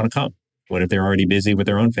 what if they don't want to come? What if they're already busy with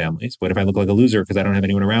their own families? What if I look like a loser because I don't have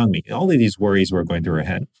anyone around me? All of these worries were going through her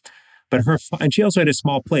head. But and she also had a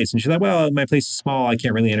small place. And she thought, well, my place is small. I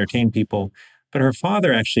can't really entertain people. But her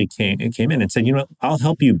father actually came in and said, I'll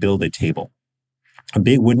help you build a table, a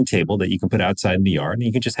big wooden table that you can put outside in the yard, and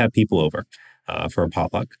you can just have people over for a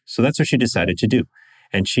potluck. So that's what she decided to do.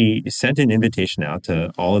 And she sent an invitation out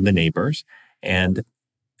to all of the neighbors. And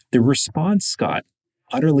the response, Scott,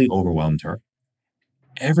 utterly overwhelmed her.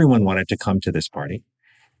 Everyone wanted to come to this party.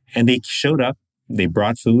 And they showed up. They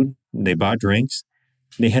brought food. They bought drinks.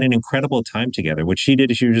 They had an incredible time together. What she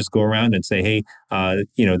did is she would just go around and say, hey,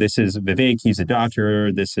 this is Vivek, he's a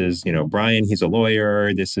doctor. This is, Brian, he's a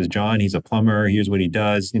lawyer. This is John, he's a plumber. Here's what he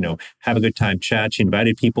does. Have a good time, chat. She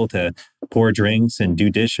invited people to pour drinks and do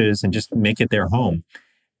dishes and just make it their home.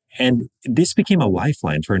 And this became a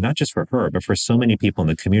lifeline for not just for her, but for so many people in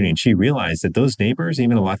the community. And she realized that those neighbors,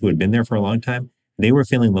 even a lot who had been there for a long time, they were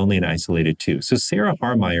feeling lonely and isolated too. So Sarah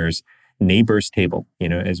Harmeyer's neighbors table,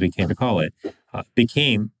 as we came to call it,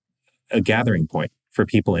 became a gathering point for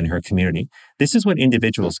people in her community. This is what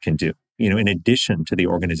individuals can do, in addition to the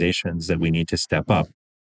organizations that we need to step up.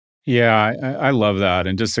 Yeah, I love that.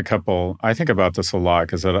 And just I think about this a lot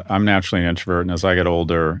because I'm naturally an introvert. And as I get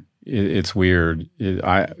older, it's weird.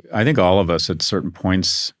 I think all of us at certain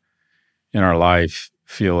points in our life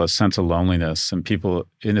feel a sense of loneliness, and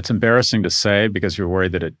it's embarrassing to say because you're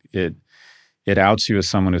worried that it outs you as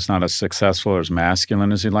someone who's not as successful or as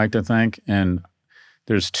masculine as you'd like to think. And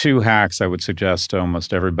there's two hacks I would suggest to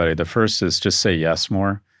almost everybody. The first is just say yes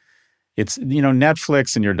more. It's,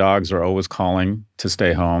 Netflix and your dogs are always calling to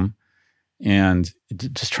stay home. And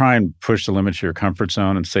just try and push the limits of your comfort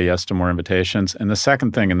zone and say yes to more invitations. And the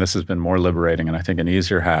second thing, and this has been more liberating and I think an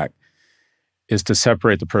easier hack, is to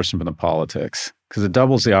separate the person from the politics, because it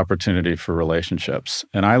doubles the opportunity for relationships.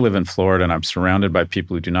 And I live in Florida and I'm surrounded by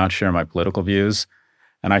people who do not share my political views.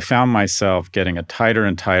 And I found myself getting a tighter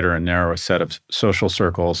and tighter and narrower set of social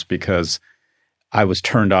circles because I was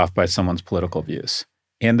turned off by someone's political views.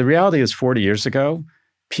 And the reality is 40 years ago,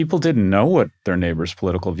 people didn't know what their neighbors'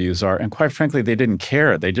 political views are. And quite frankly, they didn't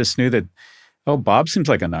care. They just knew that, oh, Bob seems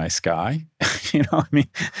like a nice guy.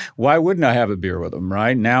 Why wouldn't I have a beer with him,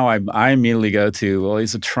 right? Now I immediately go to, well,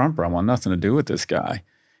 he's a Trumper. I want nothing to do with this guy.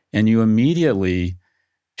 And you immediately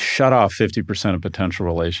shut off 50% of potential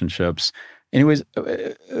relationships. Anyways,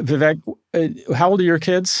 Vivek, how old are your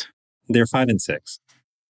kids? They're 5 and 6.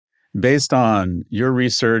 Based on your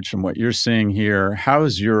research and what you're seeing here, how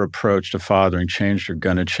has your approach to fathering changed or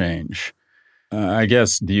going to change? I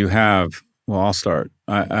guess, do you have, well, I'll start.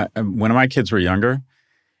 When my kids were younger,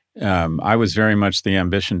 I was very much the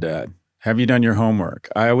ambition dad. Have you done your homework?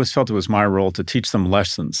 I always felt it was my role to teach them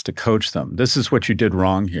lessons, to coach them. This is what you did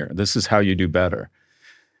wrong here. This is how you do better.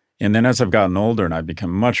 And then as I've gotten older and I've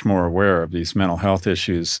become much more aware of these mental health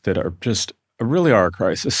issues that are just really are a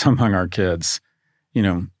crisis among our kids, you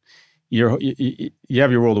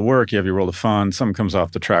have your world of work, you have your world of fun. Something comes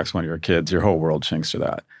off the tracks when you're a kid, your whole world changes to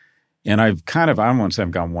that. And I won't say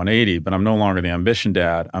I've gone 180, but I'm no longer the ambition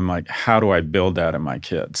dad. I'm like, how do I build that in my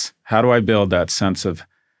kids? How do I build that sense of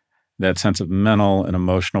mental and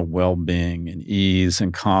emotional well-being and ease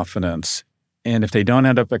and confidence? And if they don't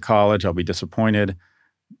end up at college, I'll be disappointed.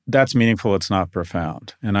 That's meaningful. It's not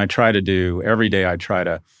profound. And every day I try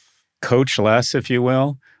to coach less, if you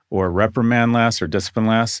will, or reprimand less or discipline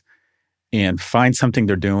less, and find something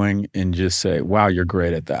they're doing and just say, wow, you're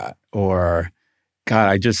great at that. Or, God,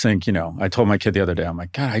 I just think, I told my kid the other day, I'm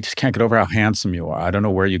like, God, I just can't get over how handsome you are. I don't know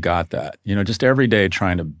where you got that. Just every day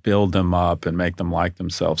trying to build them up and make them like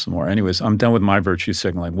themselves more. Anyways, I'm done with my virtue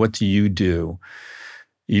signaling. What do you do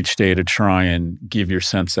each day to try and give your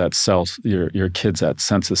kids that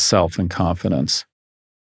sense of self and confidence?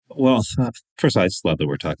 Well, first of all, I just love that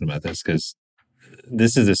we're talking about this because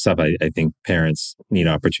this is the stuff I think parents need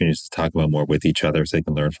opportunities to talk about more with each other so they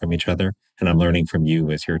can learn from each other. And I'm learning from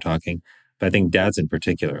you as you're talking. But I think dads in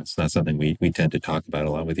particular, it's not something we tend to talk about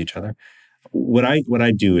a lot with each other. What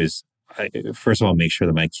I do is, first of all, make sure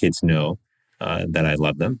that my kids know that I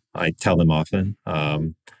love them. I tell them often.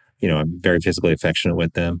 I'm very physically affectionate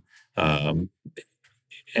with them.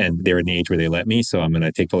 And they're at an age where they let me, so I'm going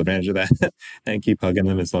to take full advantage of that and keep hugging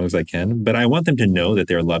them as long as I can. But I want them to know that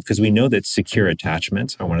they're loved because we know that secure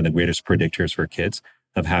attachments are one of the greatest predictors for kids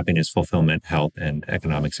of happiness, fulfillment, health, and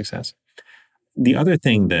economic success. The other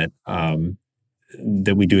thing that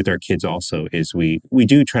we do with our kids also is we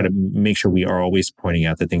do try to make sure we are always pointing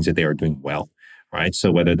out the things that they are doing well, right? So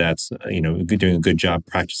whether that's doing a good job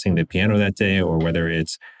practicing the piano that day, or whether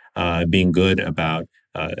it's being good about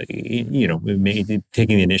taking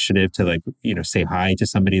the initiative to say hi to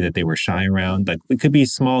somebody that they were shy around. Like, it could be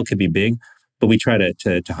small, it could be big, but we try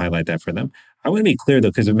to highlight that for them. I want to be clear though,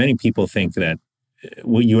 because many people think that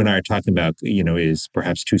what you and I are talking about, is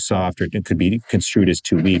perhaps too soft or it could be construed as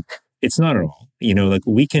too weak. It's not at all.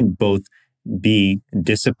 We can both be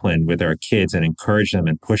disciplined with our kids and encourage them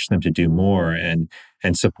and push them to do more and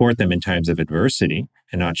support them in times of adversity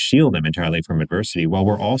and not shield them entirely from adversity, while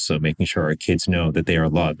we're also making sure our kids know that they are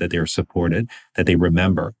loved, that they are supported, that they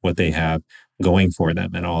remember what they have going for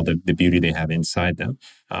them and all the beauty they have inside them.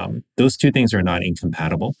 Those two things are not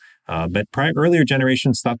incompatible. But earlier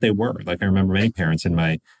generations thought they were. Like, I remember many parents in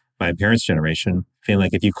my parents' generation feeling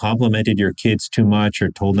like if you complimented your kids too much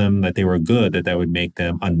or told them that they were good, that would make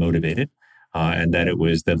them unmotivated. And that it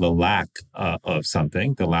was the lack of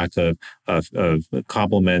something, the lack of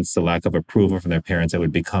compliments, the lack of approval from their parents that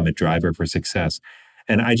would become a driver for success.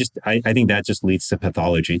 And I think that just leads to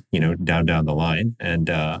pathology, down the line. And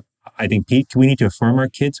I think we need to affirm our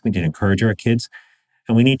kids, we need to encourage our kids,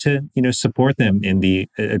 and we need to, support them in the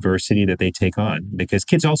adversity that they take on. Because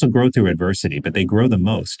kids also grow through adversity, but they grow the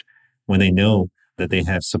most when they know that they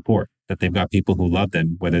have support, that they've got people who love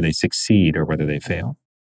them, whether they succeed or whether they fail.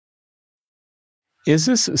 Is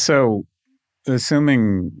this so?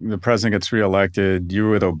 Assuming the president gets reelected, you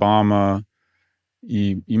were with Obama,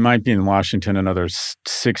 you might be in Washington another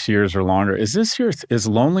 6 years or longer. Is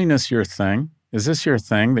loneliness your thing? Is this your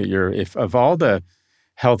thing that if of all the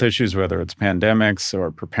health issues, whether it's pandemics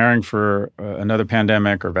or preparing for another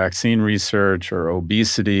pandemic or vaccine research or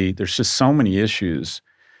obesity, there's just so many issues.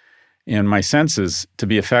 And my sense is to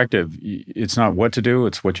be effective, it's not what to do,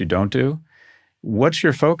 it's what you don't do. What's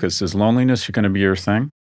your focus? Is loneliness going to be your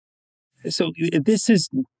thing? So this is,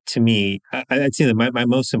 to me, I'd say that my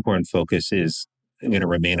most important focus is going to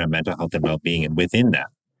remain on mental health and well-being. And within that,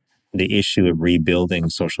 the issue of rebuilding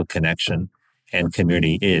social connection and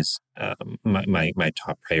community is my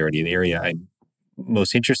top priority, the area I'm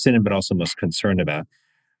most interested in, but also most concerned about.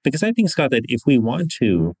 Because I think, Scott, that if we want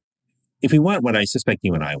what I suspect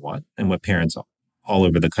you and I want, and what parents all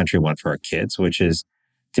over the country want for our kids, which is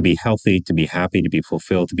to be healthy, to be happy, to be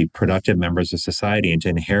fulfilled, to be productive members of society, and to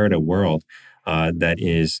inherit a world that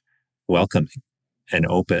is welcoming and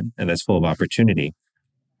open and that's full of opportunity.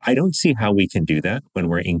 I don't see how we can do that when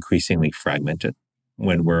we're increasingly fragmented,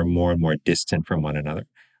 when we're more and more distant from one another.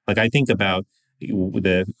 Like, I think about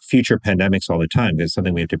the future pandemics all the time. There's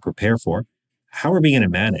something we have to prepare for. How are we going to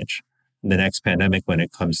manage the next pandemic when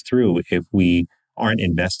it comes through if we aren't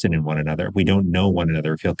invested in one another, if we don't know one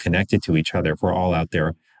another, feel connected to each other, if we're all out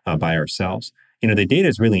there by ourselves? The data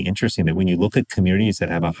is really interesting that when you look at communities that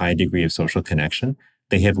have a high degree of social connection,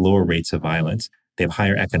 they have lower rates of violence, they have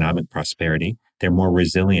higher economic prosperity, they're more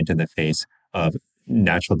resilient in the face of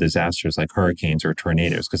natural disasters like hurricanes or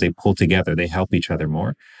tornadoes because they pull together, they help each other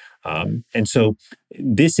more. And so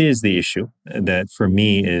this is the issue that for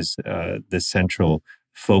me is the central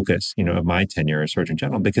focus, of my tenure as Surgeon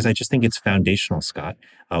General, because I just think it's foundational, Scott.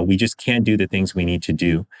 We just can't do the things we need to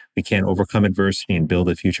do. We can't overcome adversity and build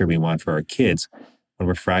the future we want for our kids when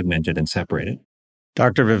we're fragmented and separated.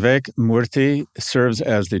 Dr. Vivek Murthy serves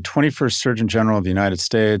as the 21st Surgeon General of the United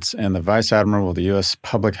States and the Vice Admiral of the U.S.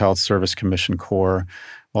 Public Health Service Commission Corps.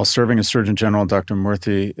 While serving as Surgeon General, Dr.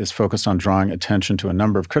 Murthy is focused on drawing attention to a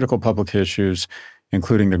number of critical public issues,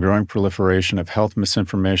 including the growing proliferation of health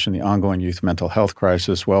misinformation, the ongoing youth mental health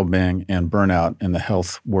crisis, well-being, and burnout in the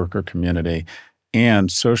health worker community, and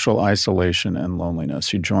social isolation and loneliness.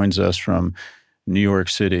 He joins us from New York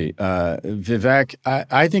City. Vivek,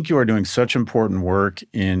 I think you are doing such important work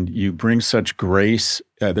and you bring such grace,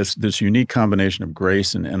 this unique combination of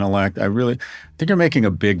grace and intellect. I think you're making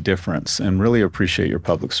a big difference and really appreciate your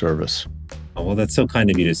public service. Oh, well, that's so kind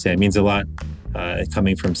of you to say. It means a lot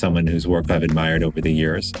coming from someone whose work I've admired over the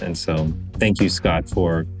years. And so thank you, Scott,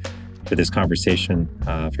 for this conversation,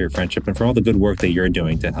 for your friendship, and for all the good work that you're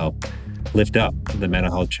doing to help lift up the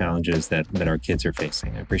mental health challenges that our kids are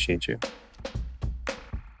facing. I appreciate you.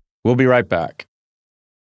 We'll be right back.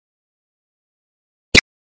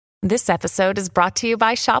 This episode is brought to you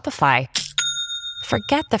by Shopify.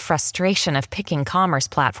 Forget the frustration of picking commerce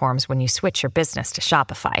platforms when you switch your business to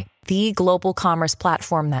Shopify, the global commerce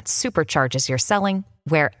platform that supercharges your selling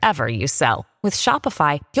wherever you sell. With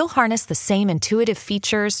Shopify, you'll harness the same intuitive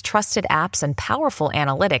features, trusted apps, and powerful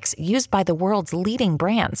analytics used by the world's leading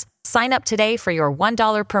brands. Sign up today for your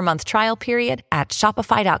 $1 per month trial period at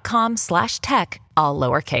shopify.com/tech, all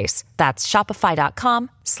lowercase. That's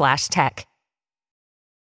shopify.com/tech.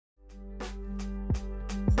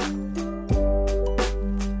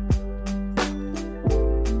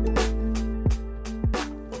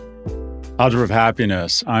 Algebra of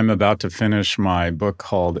Happiness. I'm about to finish my book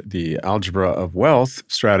called The Algebra of Wealth,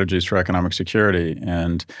 Strategies for Economic Security.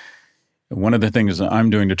 And one of the things that I'm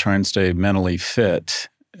doing to try and stay mentally fit,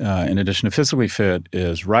 in addition to physically fit,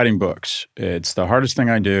 is writing books. It's the hardest thing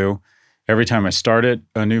I do. Every time I start a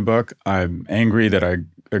new book, I'm angry that I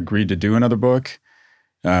agreed to do another book.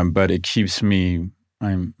 But it keeps me,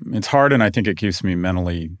 it's hard, and I think it keeps me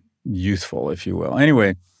mentally youthful, if you will.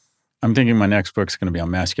 Anyway, I'm thinking my next book's going to be on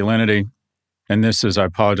masculinity. And this is, I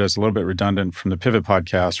apologize, a little bit redundant from the Pivot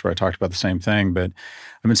podcast where I talked about the same thing, but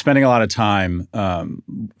I've been spending a lot of time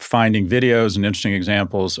finding videos and interesting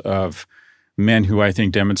examples of men who I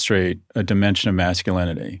think demonstrate a dimension of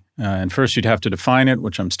masculinity. And first you'd have to define it,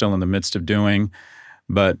 which I'm still in the midst of doing.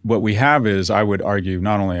 But what we have is, I would argue,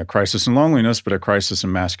 not only a crisis in loneliness, but a crisis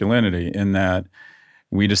in masculinity, in that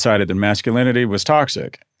we decided that masculinity was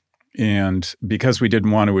toxic. And because we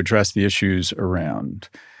didn't want to address the issues around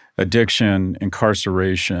addiction,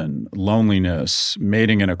 incarceration, loneliness,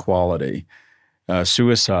 mating inequality,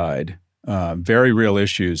 suicide, very real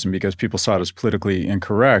issues, and because people saw it as politically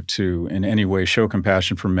incorrect to in any way show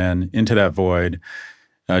compassion for men, into that void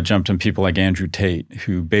jumped in people like Andrew Tate,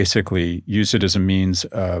 who basically used it as a means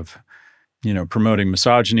of, promoting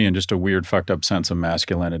misogyny and just a weird, fucked up sense of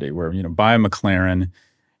masculinity, where, buy a McLaren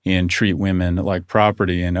and treat women like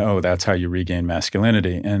property, and that's how you regain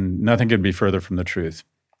masculinity. And nothing could be further from the truth.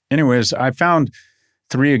 Anyways, I found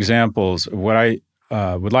three examples of what I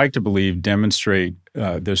would like to believe demonstrate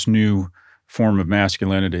this new form of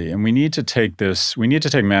masculinity. And we need to take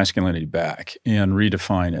masculinity back and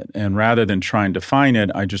redefine it. And rather than try and define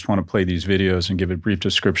it, I just want to play these videos and give a brief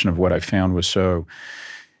description of what I found was so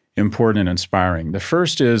important and inspiring. The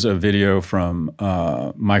first is a video from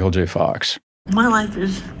Michael J. Fox. My life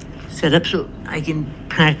is set up so I can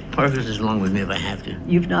pack Parkinson's along with me if I have to.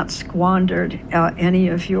 You've not squandered any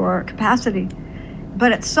of your capacity.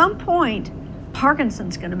 But at some point,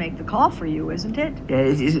 Parkinson's going to make the call for you, isn't it? Yeah,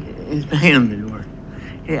 it's banging on the door.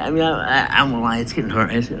 Yeah, I mean, I won't lie, it's getting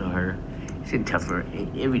harder. It's getting harder. It's getting tougher.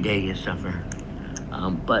 Every day gets tougher.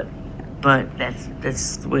 But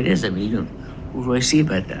that's the way it is. I mean, what do I see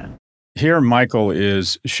about that? Here, Michael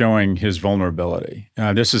is showing his vulnerability.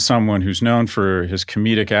 This is someone who's known for his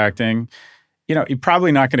comedic acting. You know, he's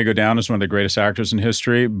probably not going to go down as one of the greatest actors in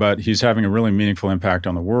history, but he's having a really meaningful impact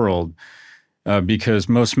on the world. Because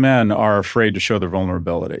most men are afraid to show their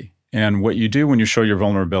vulnerability. And what you do when you show your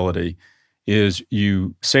vulnerability is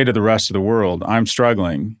you say to the rest of the world, I'm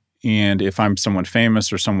struggling. And if I'm someone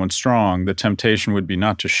famous or someone strong, the temptation would be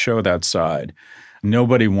not to show that side.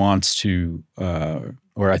 Nobody wants to,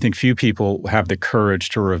 or I think few people have the courage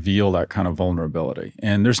to reveal that kind of vulnerability.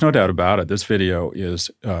 And there's no doubt about it. This video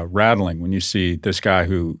is rattling when you see this guy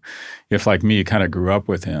who, if like me, kind of grew up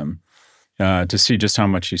with him. To see just how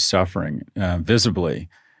much he's suffering visibly.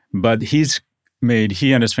 But he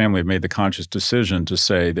and his family have made the conscious decision to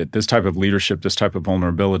say that this type of leadership, this type of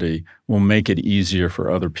vulnerability will make it easier for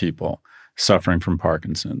other people suffering from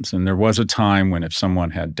Parkinson's. And there was a time when if someone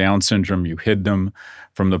had Down syndrome, you hid them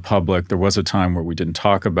from the public. There was a time where we didn't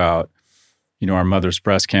talk about, our mother's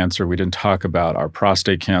breast cancer. We didn't talk about our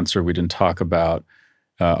prostate cancer. We didn't talk about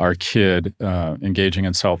our kid engaging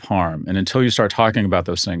in self-harm. And until you start talking about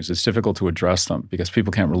those things, it's difficult to address them because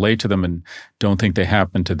people can't relate to them and don't think they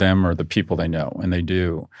happen to them or the people they know, and they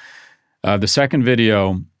do. The second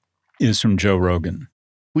video is from Joe Rogan.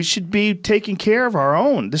 We should be taking care of our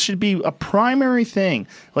own. This should be a primary thing,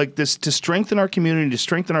 like this, to strengthen our community, to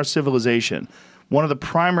strengthen our civilization. One of the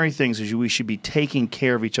primary things is we should be taking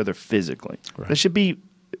care of each other physically. Right. That should be,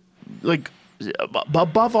 like,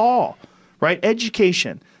 above all. Right?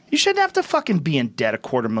 Education. You shouldn't have to fucking be in debt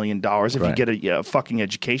 $250,000 if you get a fucking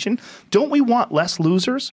education. Don't we want less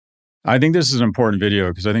losers? I think this is an important video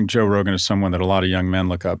because I think Joe Rogan is someone that a lot of young men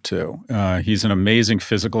look up to. He's in amazing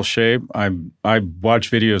physical shape. I watch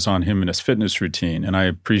videos on him in his fitness routine, and I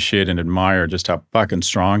appreciate and admire just how fucking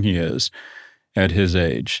strong he is at his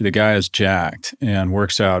age. The guy is jacked and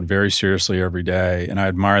works out very seriously every day, and I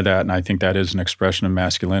admire that, and I think that is an expression of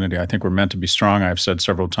masculinity. I think we're meant to be strong. I've said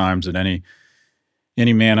several times that any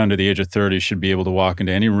man under the age of 30 should be able to walk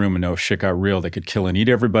into any room and know if shit got real, they could kill and eat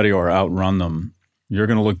everybody or outrun them. You're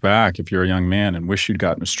going to look back if you're a young man and wish you'd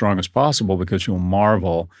gotten as strong as possible because you'll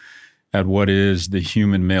marvel at what is the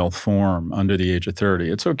human male form under the age of 30.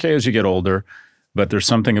 It's okay as you get older, but there's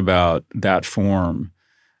something about that form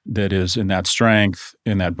that is in that strength,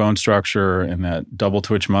 in that bone structure, in that double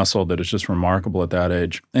twitch muscle that is just remarkable at that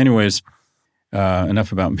age. Anyways,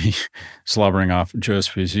 enough about me slobbering off Joe's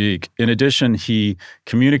physique. In addition, he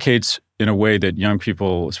communicates in a way that young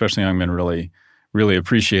people, especially young men, really, really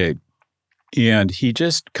appreciate. And he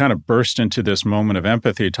just kind of burst into this moment of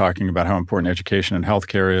empathy talking about how important education and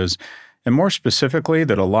healthcare is, and more specifically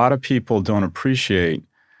that a lot of people don't appreciate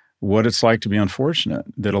what it's like to be unfortunate,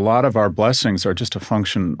 that a lot of our blessings are just a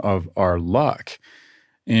function of our luck.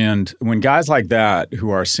 And when guys like that,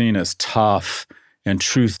 who are seen as tough and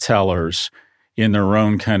truth tellers in their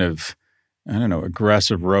own kind of,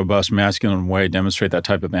 aggressive, robust, masculine way, demonstrate that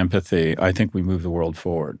type of empathy, I think we move the world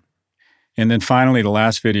forward. And then finally, the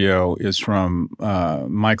last video is from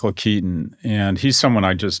Michael Keaton, and he's someone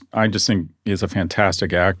I just think is a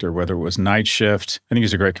fantastic actor, whether it was Night Shift, I think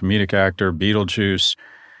he's a great comedic actor, Beetlejuice,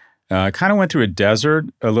 kind of went through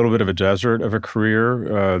a little bit of a desert of a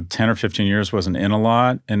career, 10 or 15 years, wasn't in a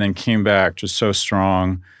lot, and then came back just so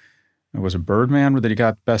strong. It was a Birdman that he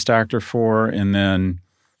got Best Actor for, and then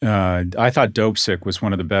I thought Dope Sick was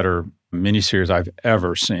one of the better miniseries I've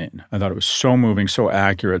ever seen. I thought it was so moving, so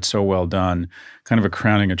accurate, so well done, kind of a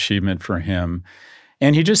crowning achievement for him.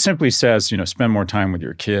 And he just simply says, spend more time with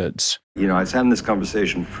your kids. I was having this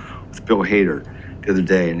conversation with Bill Hader the other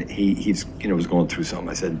day, and he's was going through something.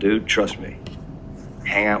 I said, dude, trust me.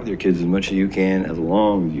 Hang out with your kids as much as you can, as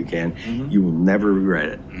long as you can. Mm-hmm. You will never regret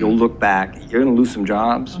it. Mm-hmm. You'll look back. You're going to lose some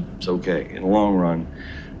jobs. Mm-hmm. It's okay. In the long run,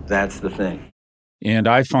 that's the thing. And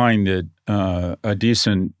I find that a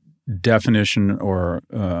decent definition or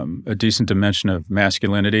a decent dimension of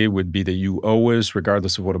masculinity would be that you always,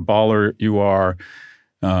 regardless of what a baller you are,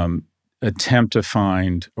 attempt to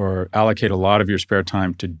find or allocate a lot of your spare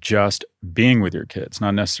time to just being with your kids,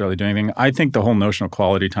 not necessarily doing anything. I think the whole notion of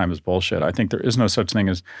quality time is bullshit. I think there is no such thing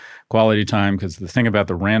as quality time because the thing about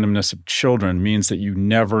the randomness of children means that you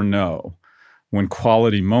never know when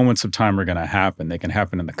quality moments of time are going to happen. They can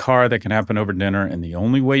happen in the car, they can happen over dinner, and the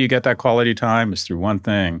only way you get that quality time is through one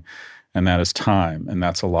thing, and that is time, and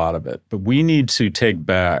that's a lot of it. But we need to take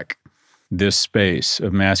back this space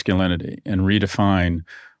of masculinity and redefine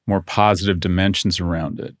more positive dimensions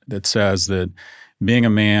around it that says that being a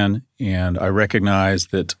man, and I recognize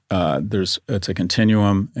that it's a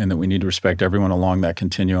continuum and that we need to respect everyone along that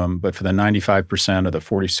continuum, but for the 95% or the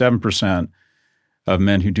 47% of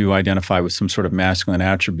men who do identify with some sort of masculine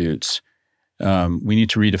attributes, we need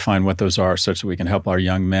to redefine what those are such that we can help our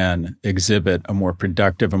young men exhibit a more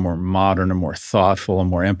productive, a more modern, a more thoughtful, a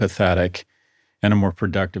more empathetic, and a more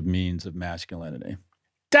productive means of masculinity.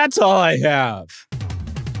 That's all I have.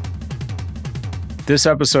 This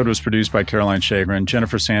episode was produced by Caroline Shagrin.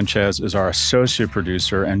 Jennifer Sanchez is our associate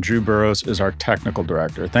producer, and Drew Burrows is our technical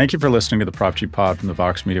director. Thank you for listening to the Prop G Pod from the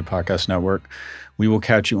Vox Media Podcast Network. We will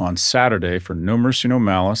catch you on Saturday for No Mercy, No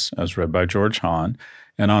Malice, as read by George Hahn,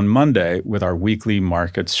 and on Monday with our weekly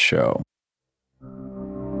markets show.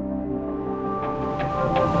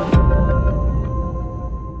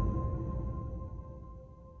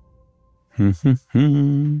 I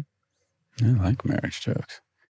like marriage jokes.